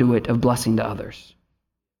conduit of blessing to others.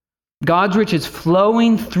 God's riches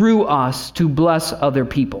flowing through us to bless other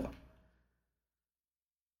people.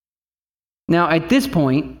 Now, at this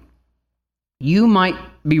point, you might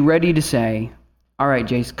be ready to say, all right,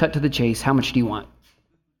 Jace, cut to the chase. How much do you want?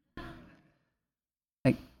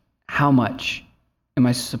 Like, how much am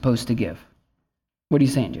I supposed to give? What are you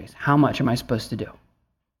saying, Jace? How much am I supposed to do?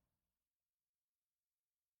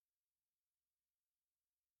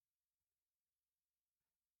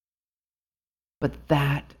 But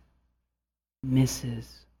that misses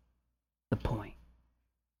the point.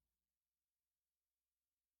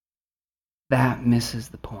 That misses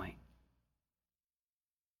the point.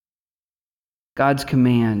 God's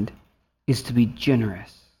command is to be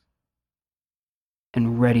generous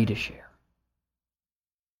and ready to share.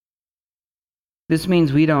 This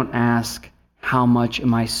means we don't ask, how much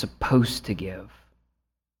am I supposed to give?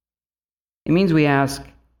 It means we ask,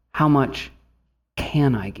 how much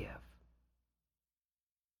can I give?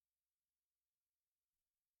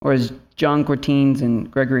 Or as John Cortines and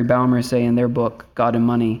Gregory Baumer say in their book, God and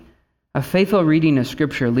Money, a faithful reading of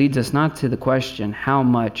Scripture leads us not to the question, how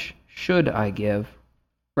much should I give?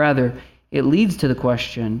 Rather, it leads to the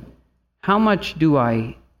question, how much do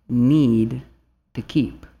I need to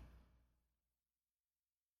keep?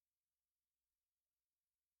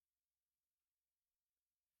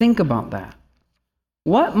 Think about that.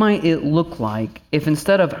 What might it look like if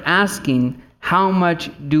instead of asking, how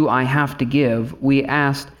much do I have to give, we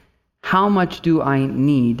asked, how much do I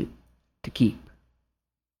need to keep?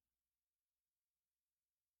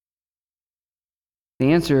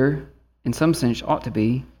 The answer, in some sense, ought to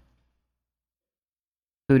be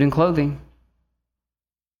food and clothing.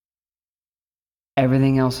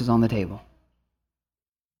 Everything else is on the table.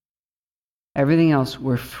 Everything else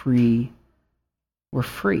we're free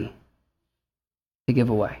to give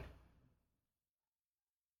away.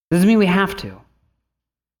 Doesn't mean we have to. It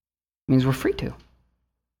means we're free to.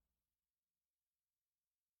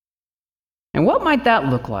 And what might that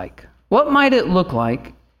look like? What might it look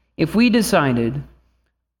like if we decided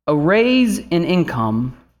a raise in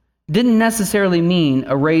income didn't necessarily mean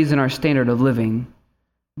a raise in our standard of living,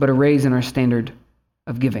 but a raise in our standard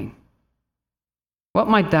of giving? What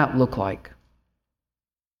might that look like?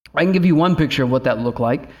 I can give you one picture of what that looked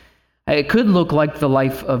like. It could look like the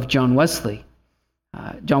life of John Wesley.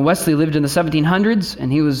 John Wesley lived in the 1700s,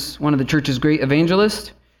 and he was one of the church's great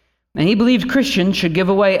evangelists. And he believed Christians should give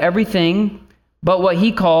away everything but what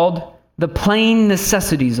he called the plain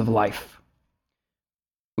necessities of life,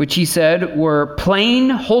 which he said were plain,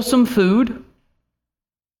 wholesome food,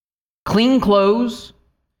 clean clothes,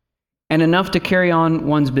 and enough to carry on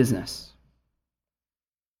one's business.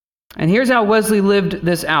 And here's how Wesley lived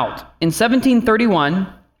this out. In 1731,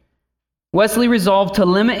 Wesley resolved to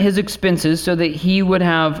limit his expenses so that he would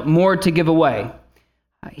have more to give away.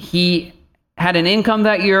 He had an income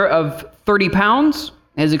that year of 30 pounds.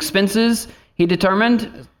 His expenses, he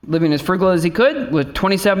determined, living as frugal as he could, with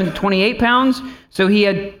 27 to 28 pounds. So he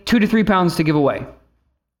had 2 to 3 pounds to give away.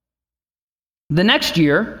 The next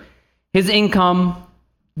year, his income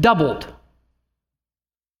doubled.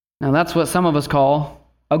 Now that's what some of us call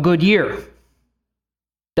a good year.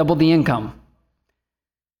 Doubled the income.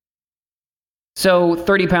 So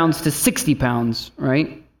 30 pounds to 60 pounds,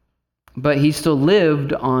 right? But he still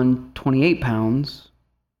lived on 28 pounds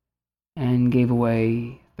and gave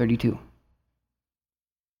away 32.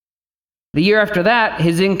 The year after that,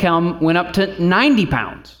 his income went up to 90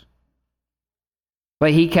 pounds.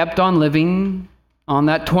 But he kept on living on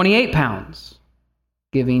that 28 pounds,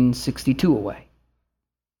 giving 62 away.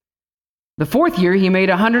 The 4th year, he made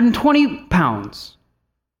 120 pounds.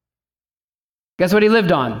 Guess what he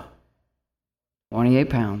lived on? 28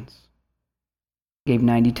 pounds. Gave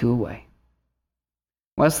 92 away.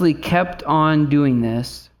 Wesley kept on doing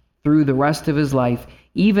this through the rest of his life,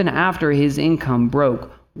 even after his income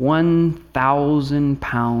broke 1,000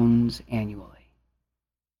 pounds annually.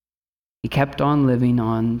 He kept on living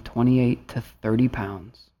on 28 to 30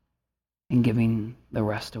 pounds and giving the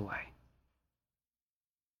rest away.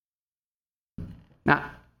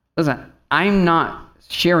 Now, listen, I'm not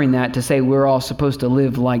sharing that to say we're all supposed to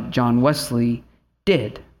live like John Wesley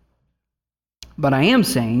did. But I am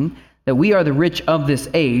saying that we are the rich of this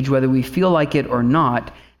age, whether we feel like it or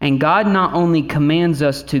not, and God not only commands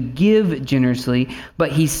us to give generously,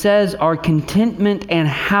 but he says our contentment and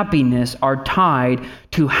happiness are tied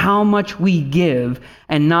to how much we give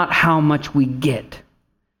and not how much we get.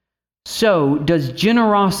 So, does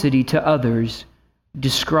generosity to others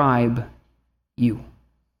describe you?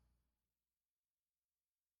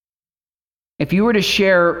 If you were to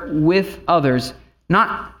share with others,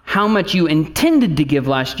 not how much you intended to give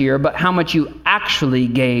last year, but how much you actually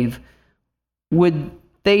gave, would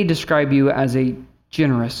they describe you as a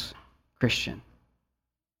generous Christian?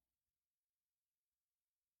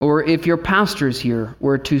 Or if your pastors here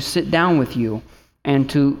were to sit down with you and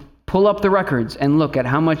to pull up the records and look at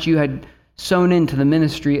how much you had sown into the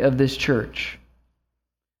ministry of this church,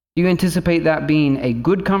 do you anticipate that being a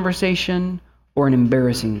good conversation or an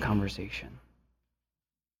embarrassing conversation?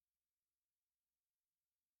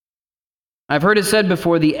 I've heard it said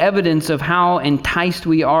before, the evidence of how enticed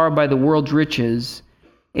we are by the world's riches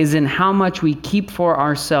is in how much we keep for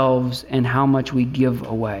ourselves and how much we give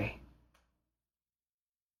away.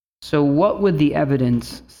 So what would the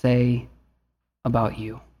evidence say about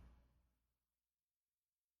you?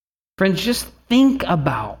 Friends, just think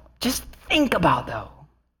about though,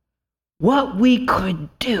 what we could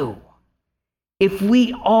do if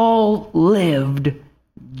we all lived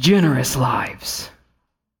generous lives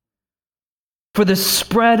for the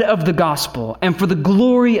spread of the gospel and for the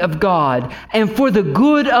glory of God and for the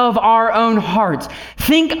good of our own hearts.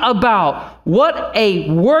 Think about what a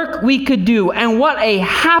work we could do and what a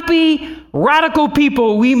happy, radical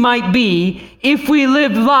people we might be if we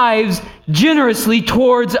lived lives generously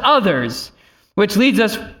towards others. Which leads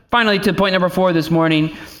us finally to point number 4 this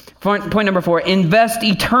morning. Point number 4, invest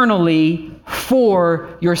eternally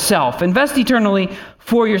for yourself. Invest eternally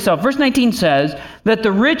for yourself. Verse 19 says that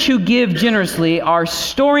the rich who give generously are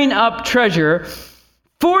storing up treasure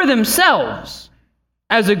for themselves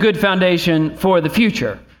as a good foundation for the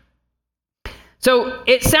future. So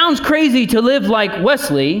it sounds crazy to live like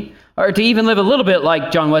Wesley, or to even live a little bit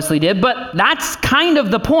like John Wesley did, but that's kind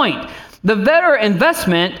of the point. The better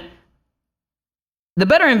investment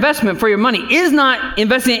for your money is not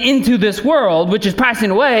investing into this world, which is passing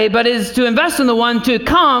away, but is to invest in the one to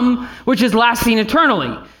come, which is lasting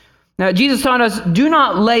eternally. Now, Jesus taught us, do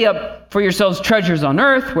not lay up for yourselves treasures on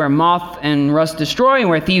earth, where moth and rust destroy, and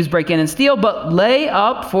where thieves break in and steal, but lay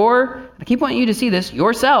up for, I keep wanting you to see this,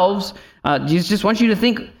 yourselves. Jesus just wants you to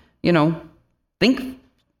think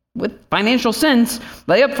with financial sense.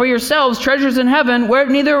 Lay up for yourselves treasures in heaven, where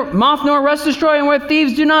neither moth nor rust destroy, and where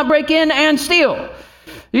thieves do not break in and steal.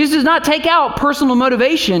 Jesus does not take out personal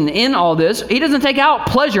motivation in all this. He doesn't take out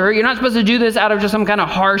pleasure. You're not supposed to do this out of just some kind of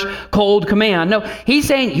harsh, cold command. No, he's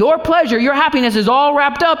saying your pleasure, your happiness is all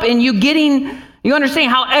wrapped up in you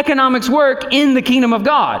understand how economics work in the kingdom of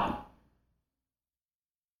God.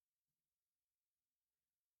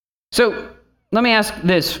 So let me ask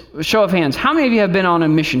this, show of hands. How many of you have been on a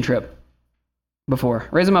mission trip before?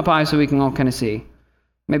 Raise them up high so we can all kind of see.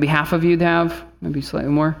 Maybe half of you have, maybe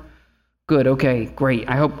slightly more. Good, okay, great.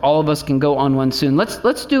 I hope all of us can go on one soon.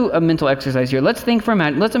 Let's do a mental exercise here. Let's think for a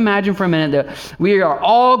minute. Let's imagine for a minute that we are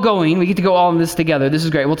all going. We get to go all on this together. This is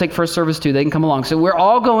great. We'll take first service too. They can come along. So we're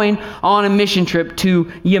all going on a mission trip to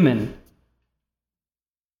Yemen.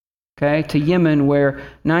 Okay, to Yemen, where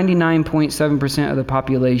 99.7% of the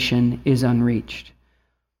population is unreached,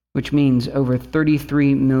 which means over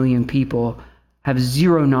 33 million people have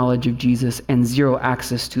zero knowledge of Jesus and zero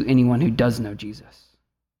access to anyone who does know Jesus.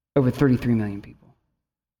 Over 33 million people.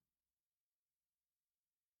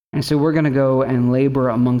 And so we're going to go and labor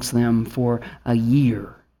amongst them for a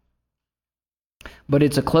year. But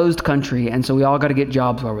it's a closed country, and so we all got to get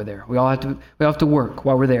jobs while we're there. We have to work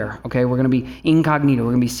while we're there. Okay, we're going to be incognito.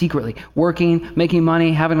 We're going to be secretly working, making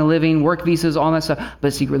money, having a living, work visas, all that stuff.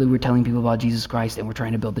 But secretly, we're telling people about Jesus Christ, and we're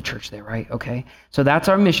trying to build the church there, right? Okay, so that's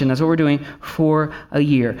our mission. That's what we're doing for a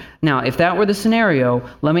year. Now, if that were the scenario,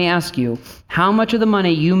 let me ask you: how much of the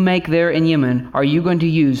money you make there in Yemen are you going to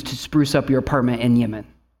use to spruce up your apartment in Yemen?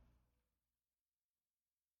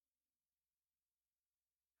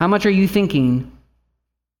 How much are you thinking?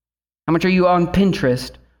 How much are you on Pinterest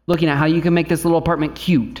looking at how you can make this little apartment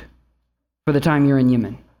cute for the time you're in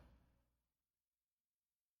Yemen?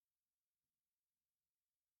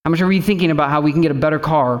 How much are you thinking about how we can get a better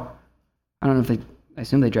car? I don't know if I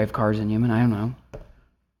assume they drive cars in Yemen. I don't know.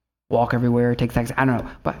 Walk everywhere, take taxis. I don't know.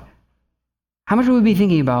 But how much would we be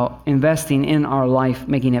thinking about investing in our life,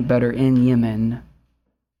 making it better in Yemen?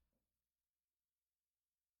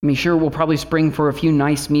 I mean, sure, we'll probably spring for a few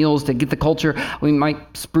nice meals to get the culture. We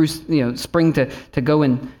might spring to go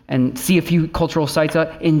and see a few cultural sites,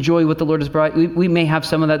 enjoy what the Lord has brought. We may have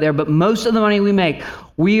some of that there, but most of the money we make,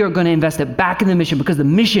 we are going to invest it back in the mission because the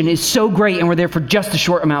mission is so great and we're there for just a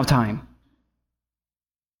short amount of time.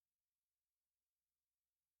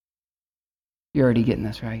 You're already getting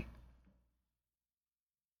this, right?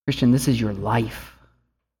 Christian, this is your life.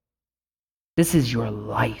 This is your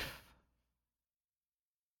life.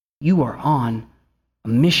 You are on a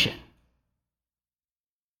mission.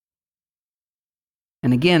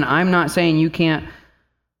 And again, I'm not saying you can't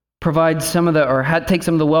provide some of take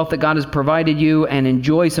some of the wealth that God has provided you and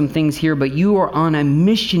enjoy some things here, but you are on a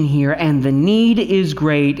mission here and the need is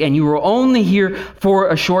great and you are only here for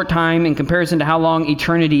a short time in comparison to how long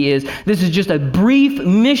eternity is. This is just a brief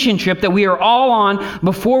mission trip that we are all on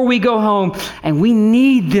before we go home, and we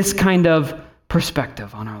need this kind of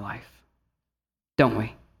perspective on our life, don't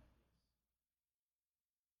we?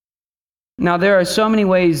 Now, there are so many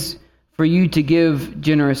ways for you to give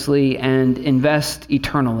generously and invest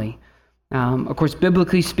eternally. Of course,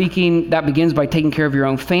 biblically speaking, that begins by taking care of your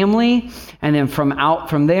own family, and then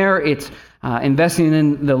from there, it's investing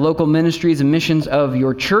in the local ministries and missions of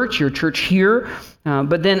your church here.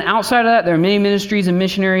 But then outside of that, there are many ministries and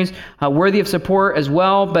missionaries worthy of support as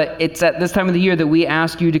well. But it's at this time of the year that we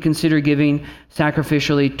ask you to consider giving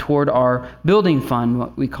sacrificially toward our building fund,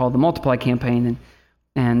 what we call the Multiply campaign.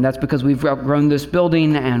 And that's because we've outgrown this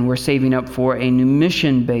building and we're saving up for a new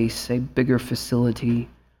mission base, a bigger facility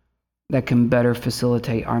that can better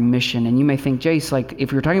facilitate our mission. And you may think, Jace,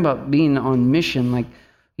 if you're talking about being on mission,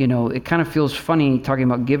 it kind of feels funny talking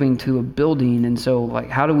about giving to a building. And so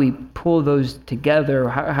how do we pull those together?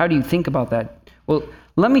 How do you think about that? Well,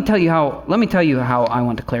 let me tell you how I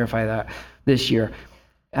want to clarify that this year.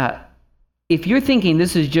 If you're thinking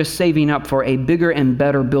this is just saving up for a bigger and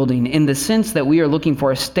better building in the sense that we are looking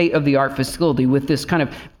for a state-of-the-art facility with this kind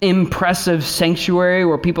of impressive sanctuary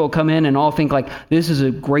where people come in and all think this is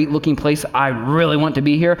a great-looking place, I really want to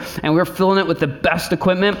be here, and we're filling it with the best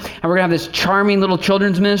equipment, and we're going to have this charming little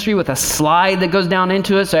children's ministry with a slide that goes down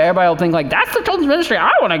into it, so everybody will think that's the children's ministry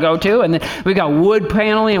I want to go to, and then we've got wood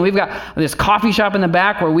paneling, and we've got this coffee shop in the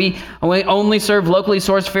back where we only serve locally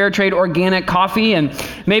sourced, fair trade, organic coffee, and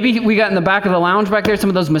maybe we got in the back of the lounge back there some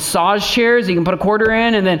of those massage chairs you can put a quarter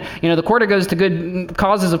in, and then the quarter goes to good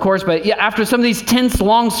causes, of course, but after some of these tense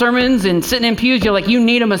long sermons and sitting in pews, you're you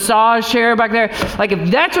need a massage chair back there. If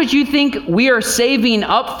that's what you think we are saving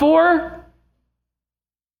up for,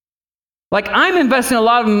 I'm investing a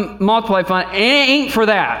lot of Multiply Fund, and it ain't for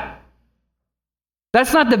that.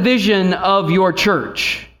 That's not the vision of your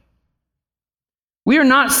church. We are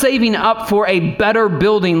not saving up for a better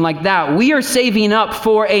building like that. We are saving up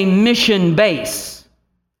for a mission base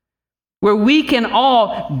where we can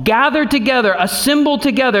all gather together, assemble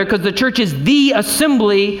together, because the church is the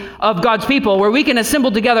assembly of God's people, where we can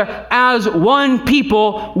assemble together as one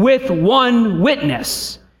people with one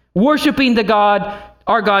witness, worshiping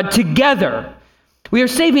our God together. We are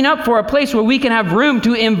saving up for a place where we can have room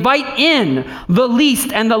to invite in the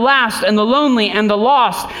least and the last and the lonely and the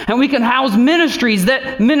lost. And we can house ministries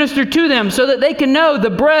that minister to them so that they can know the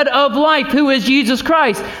bread of life, who is Jesus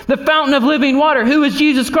Christ, the fountain of living water, who is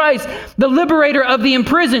Jesus Christ, the liberator of the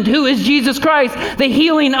imprisoned, who is Jesus Christ, the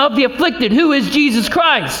healing of the afflicted, who is Jesus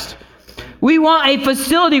Christ. We want a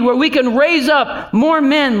facility where we can raise up more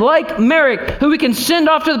men like Merrick, who we can send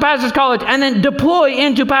off to the pastor's college and then deploy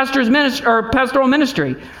into pastoral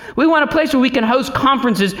ministry. We want a place where we can host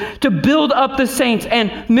conferences to build up the saints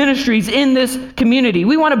and ministries in this community.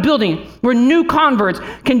 We want a building where new converts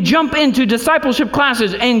can jump into discipleship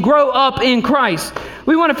classes and grow up in Christ.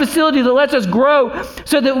 We want a facility that lets us grow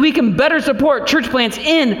so that we can better support church plants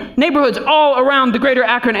in neighborhoods all around the greater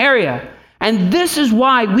Akron area. And this is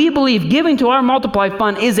why we believe giving to our Multiply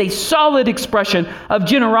Fund is a solid expression of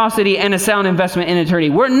generosity and a sound investment in eternity.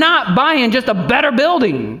 We're not buying just a better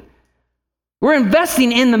building. We're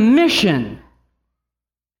investing in the mission.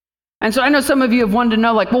 And so I know some of you have wanted to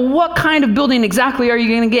know, what kind of building exactly are you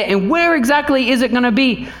going to get? And where exactly is it going to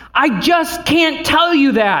be? I just can't tell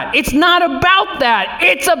you that. It's not about that.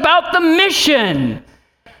 It's about the mission.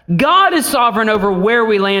 God is sovereign over where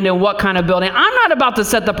we land and what kind of building. I'm not about to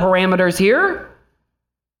set the parameters here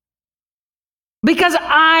because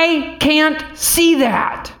I can't see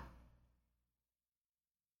that.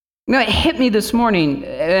 You know, it hit me this morning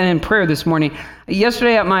and in prayer this morning.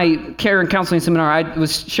 Yesterday at my care and counseling seminar, I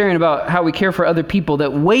was sharing about how we care for other people,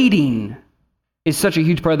 that waiting is such a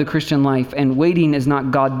huge part of the Christian life, and waiting is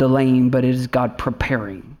not God delaying, but it is God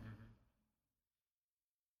preparing.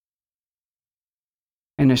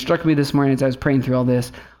 And it struck me this morning as I was praying through all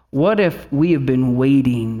this, what if we have been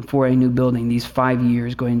waiting for a new building these 5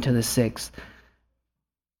 years going into the 6th?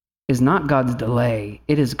 Is not God's delay,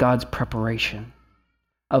 it is God's preparation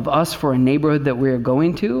of us for a neighborhood that we are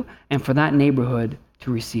going to, and for that neighborhood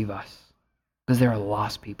to receive us, because there are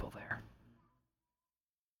lost people there.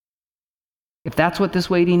 If that's what this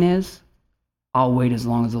waiting is, I'll wait as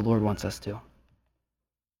long as the Lord wants us to,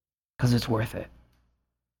 because it's worth it.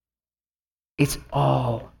 It's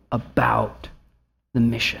all about the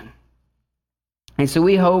mission. And so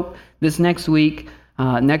we hope this next week,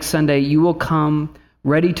 next Sunday, you will come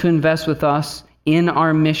ready to invest with us in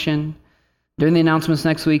our mission. During the announcements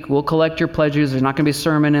next week, we'll collect your pledges. There's not going to be a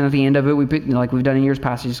sermon, and at the end of it, like we've done in years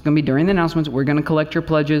past, it's going to be during the announcements. We're going to collect your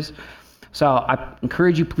pledges. So I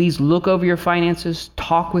encourage you, please look over your finances,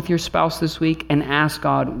 talk with your spouse this week, and ask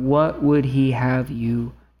God, what would He have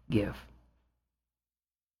you give?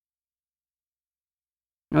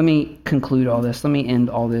 Let me conclude all this. Let me end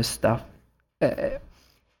all this stuff.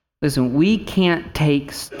 Listen, we can't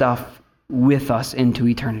take stuff with us into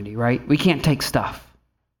eternity, right? We can't take stuff.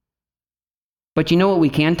 But you know what we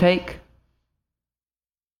can take?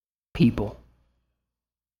 People.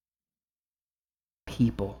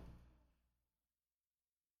 People.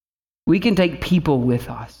 We can take people with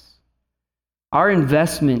us. Our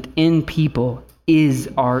investment in people is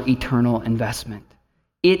our eternal investment.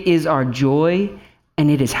 It is our joy, and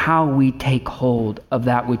it is how we take hold of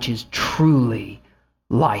that which is truly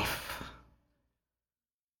life.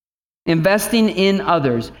 Investing in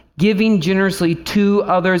others, giving generously to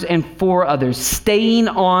others and for others, staying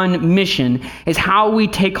on mission is how we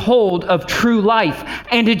take hold of true life.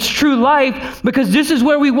 And it's true life because this is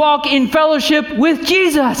where we walk in fellowship with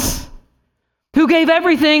Jesus, who gave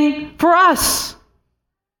everything for us.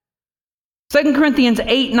 2 Corinthians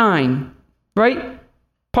 8:9, right?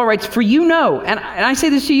 Paul writes, for you know, and I say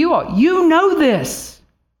this to you all, you know this.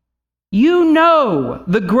 You know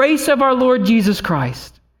the grace of our Lord Jesus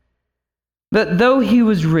Christ, that though he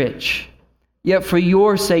was rich, yet for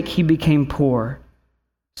your sake he became poor,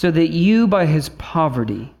 so that you by his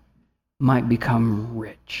poverty might become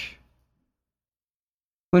rich.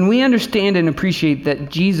 When we understand and appreciate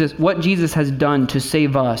that what Jesus has done to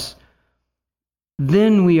save us,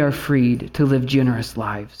 then we are freed to live generous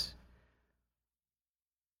lives.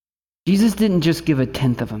 Jesus didn't just give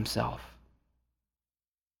 1/10 of himself.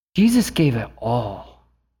 Jesus gave it all.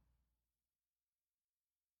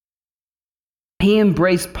 He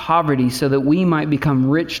embraced poverty so that we might become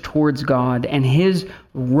rich towards God, and his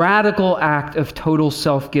radical act of total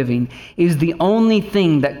self-giving is the only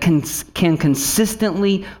thing that can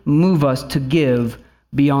consistently move us to give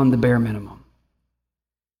beyond the bare minimum.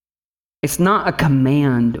 It's not a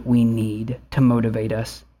command we need to motivate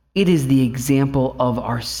us. It is the example of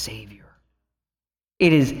our Savior.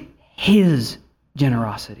 It is his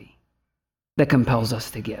generosity that compels us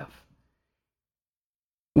to give.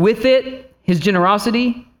 With it, his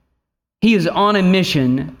generosity, he is on a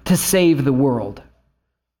mission to save the world.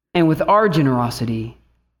 And with our generosity,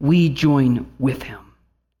 we join with him.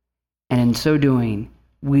 And in so doing,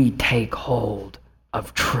 we take hold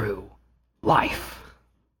of true life.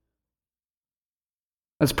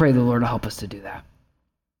 Let's pray the Lord will help us to do that.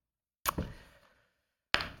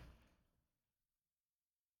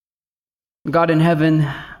 God in heaven,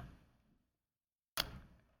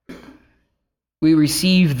 we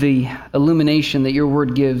receive the illumination that your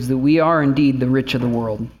word gives, that we are indeed the rich of the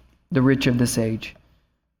world, the rich of this age.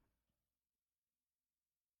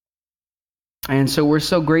 And so we're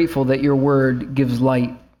so grateful that your word gives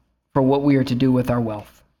light for what we are to do with our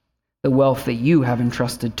wealth, the wealth that you have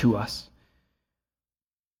entrusted to us.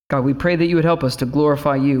 God, we pray that you would help us to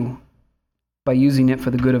glorify you by using it for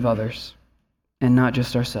the good of others and not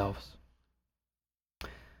just ourselves.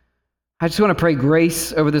 I just want to pray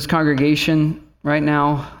grace over this congregation right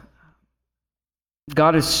now.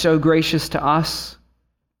 God is so gracious to us,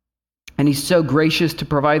 and he's so gracious to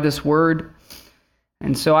provide this word.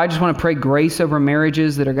 And so I just want to pray grace over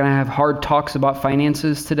marriages that are going to have hard talks about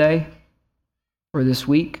finances today or this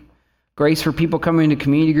week. Grace for people coming into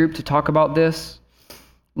community group to talk about this.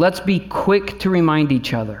 Let's be quick to remind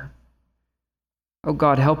each other. Oh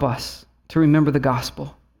God, help us to remember the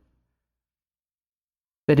gospel.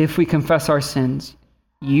 that if we confess our sins,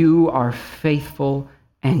 you are faithful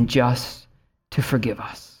and just to forgive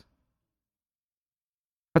us.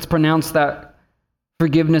 Let's pronounce that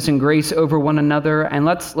forgiveness and grace over one another, and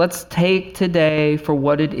let's take today for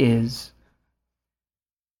what it is.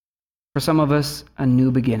 For some of us, a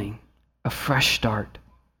new beginning, a fresh start,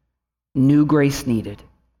 new grace needed.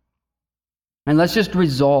 And let's just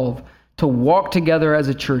resolve to walk together as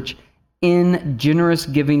a church in generous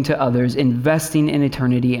giving to others, investing in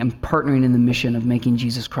eternity, and partnering in the mission of making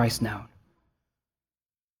Jesus Christ known.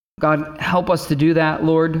 God, help us to do that,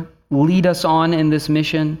 Lord. Lead us on in this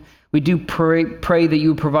mission. We do pray that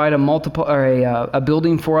you provide a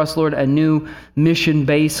building for us, Lord, a new mission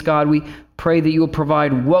base, God. We pray that you will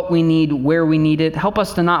provide what we need, where we need it. Help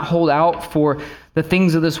us to not hold out for the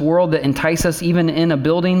things of this world that entice us even in a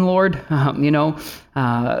building, Lord.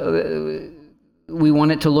 We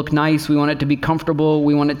want it to look nice. We want it to be comfortable.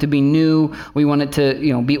 We want it to be new. We want it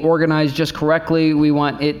to, be organized just correctly. We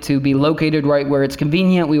want it to be located right where it's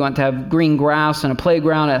convenient. We want to have green grass and a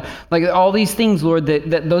playground. Like all these things, Lord,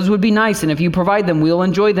 that those would be nice. And if you provide them, we'll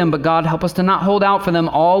enjoy them. But God, help us to not hold out for them.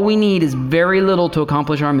 All we need is very little to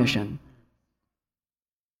accomplish our mission.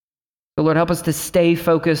 So Lord, help us to stay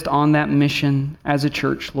focused on that mission as a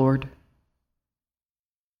church, Lord.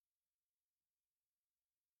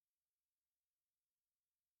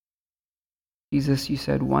 Jesus, you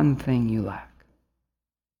said one thing you lack.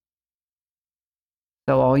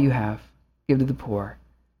 Sell all you have, give to the poor.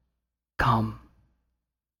 Come,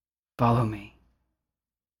 follow me.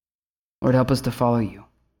 Lord, help us to follow you.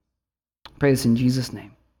 I pray this in Jesus'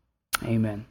 name. Amen.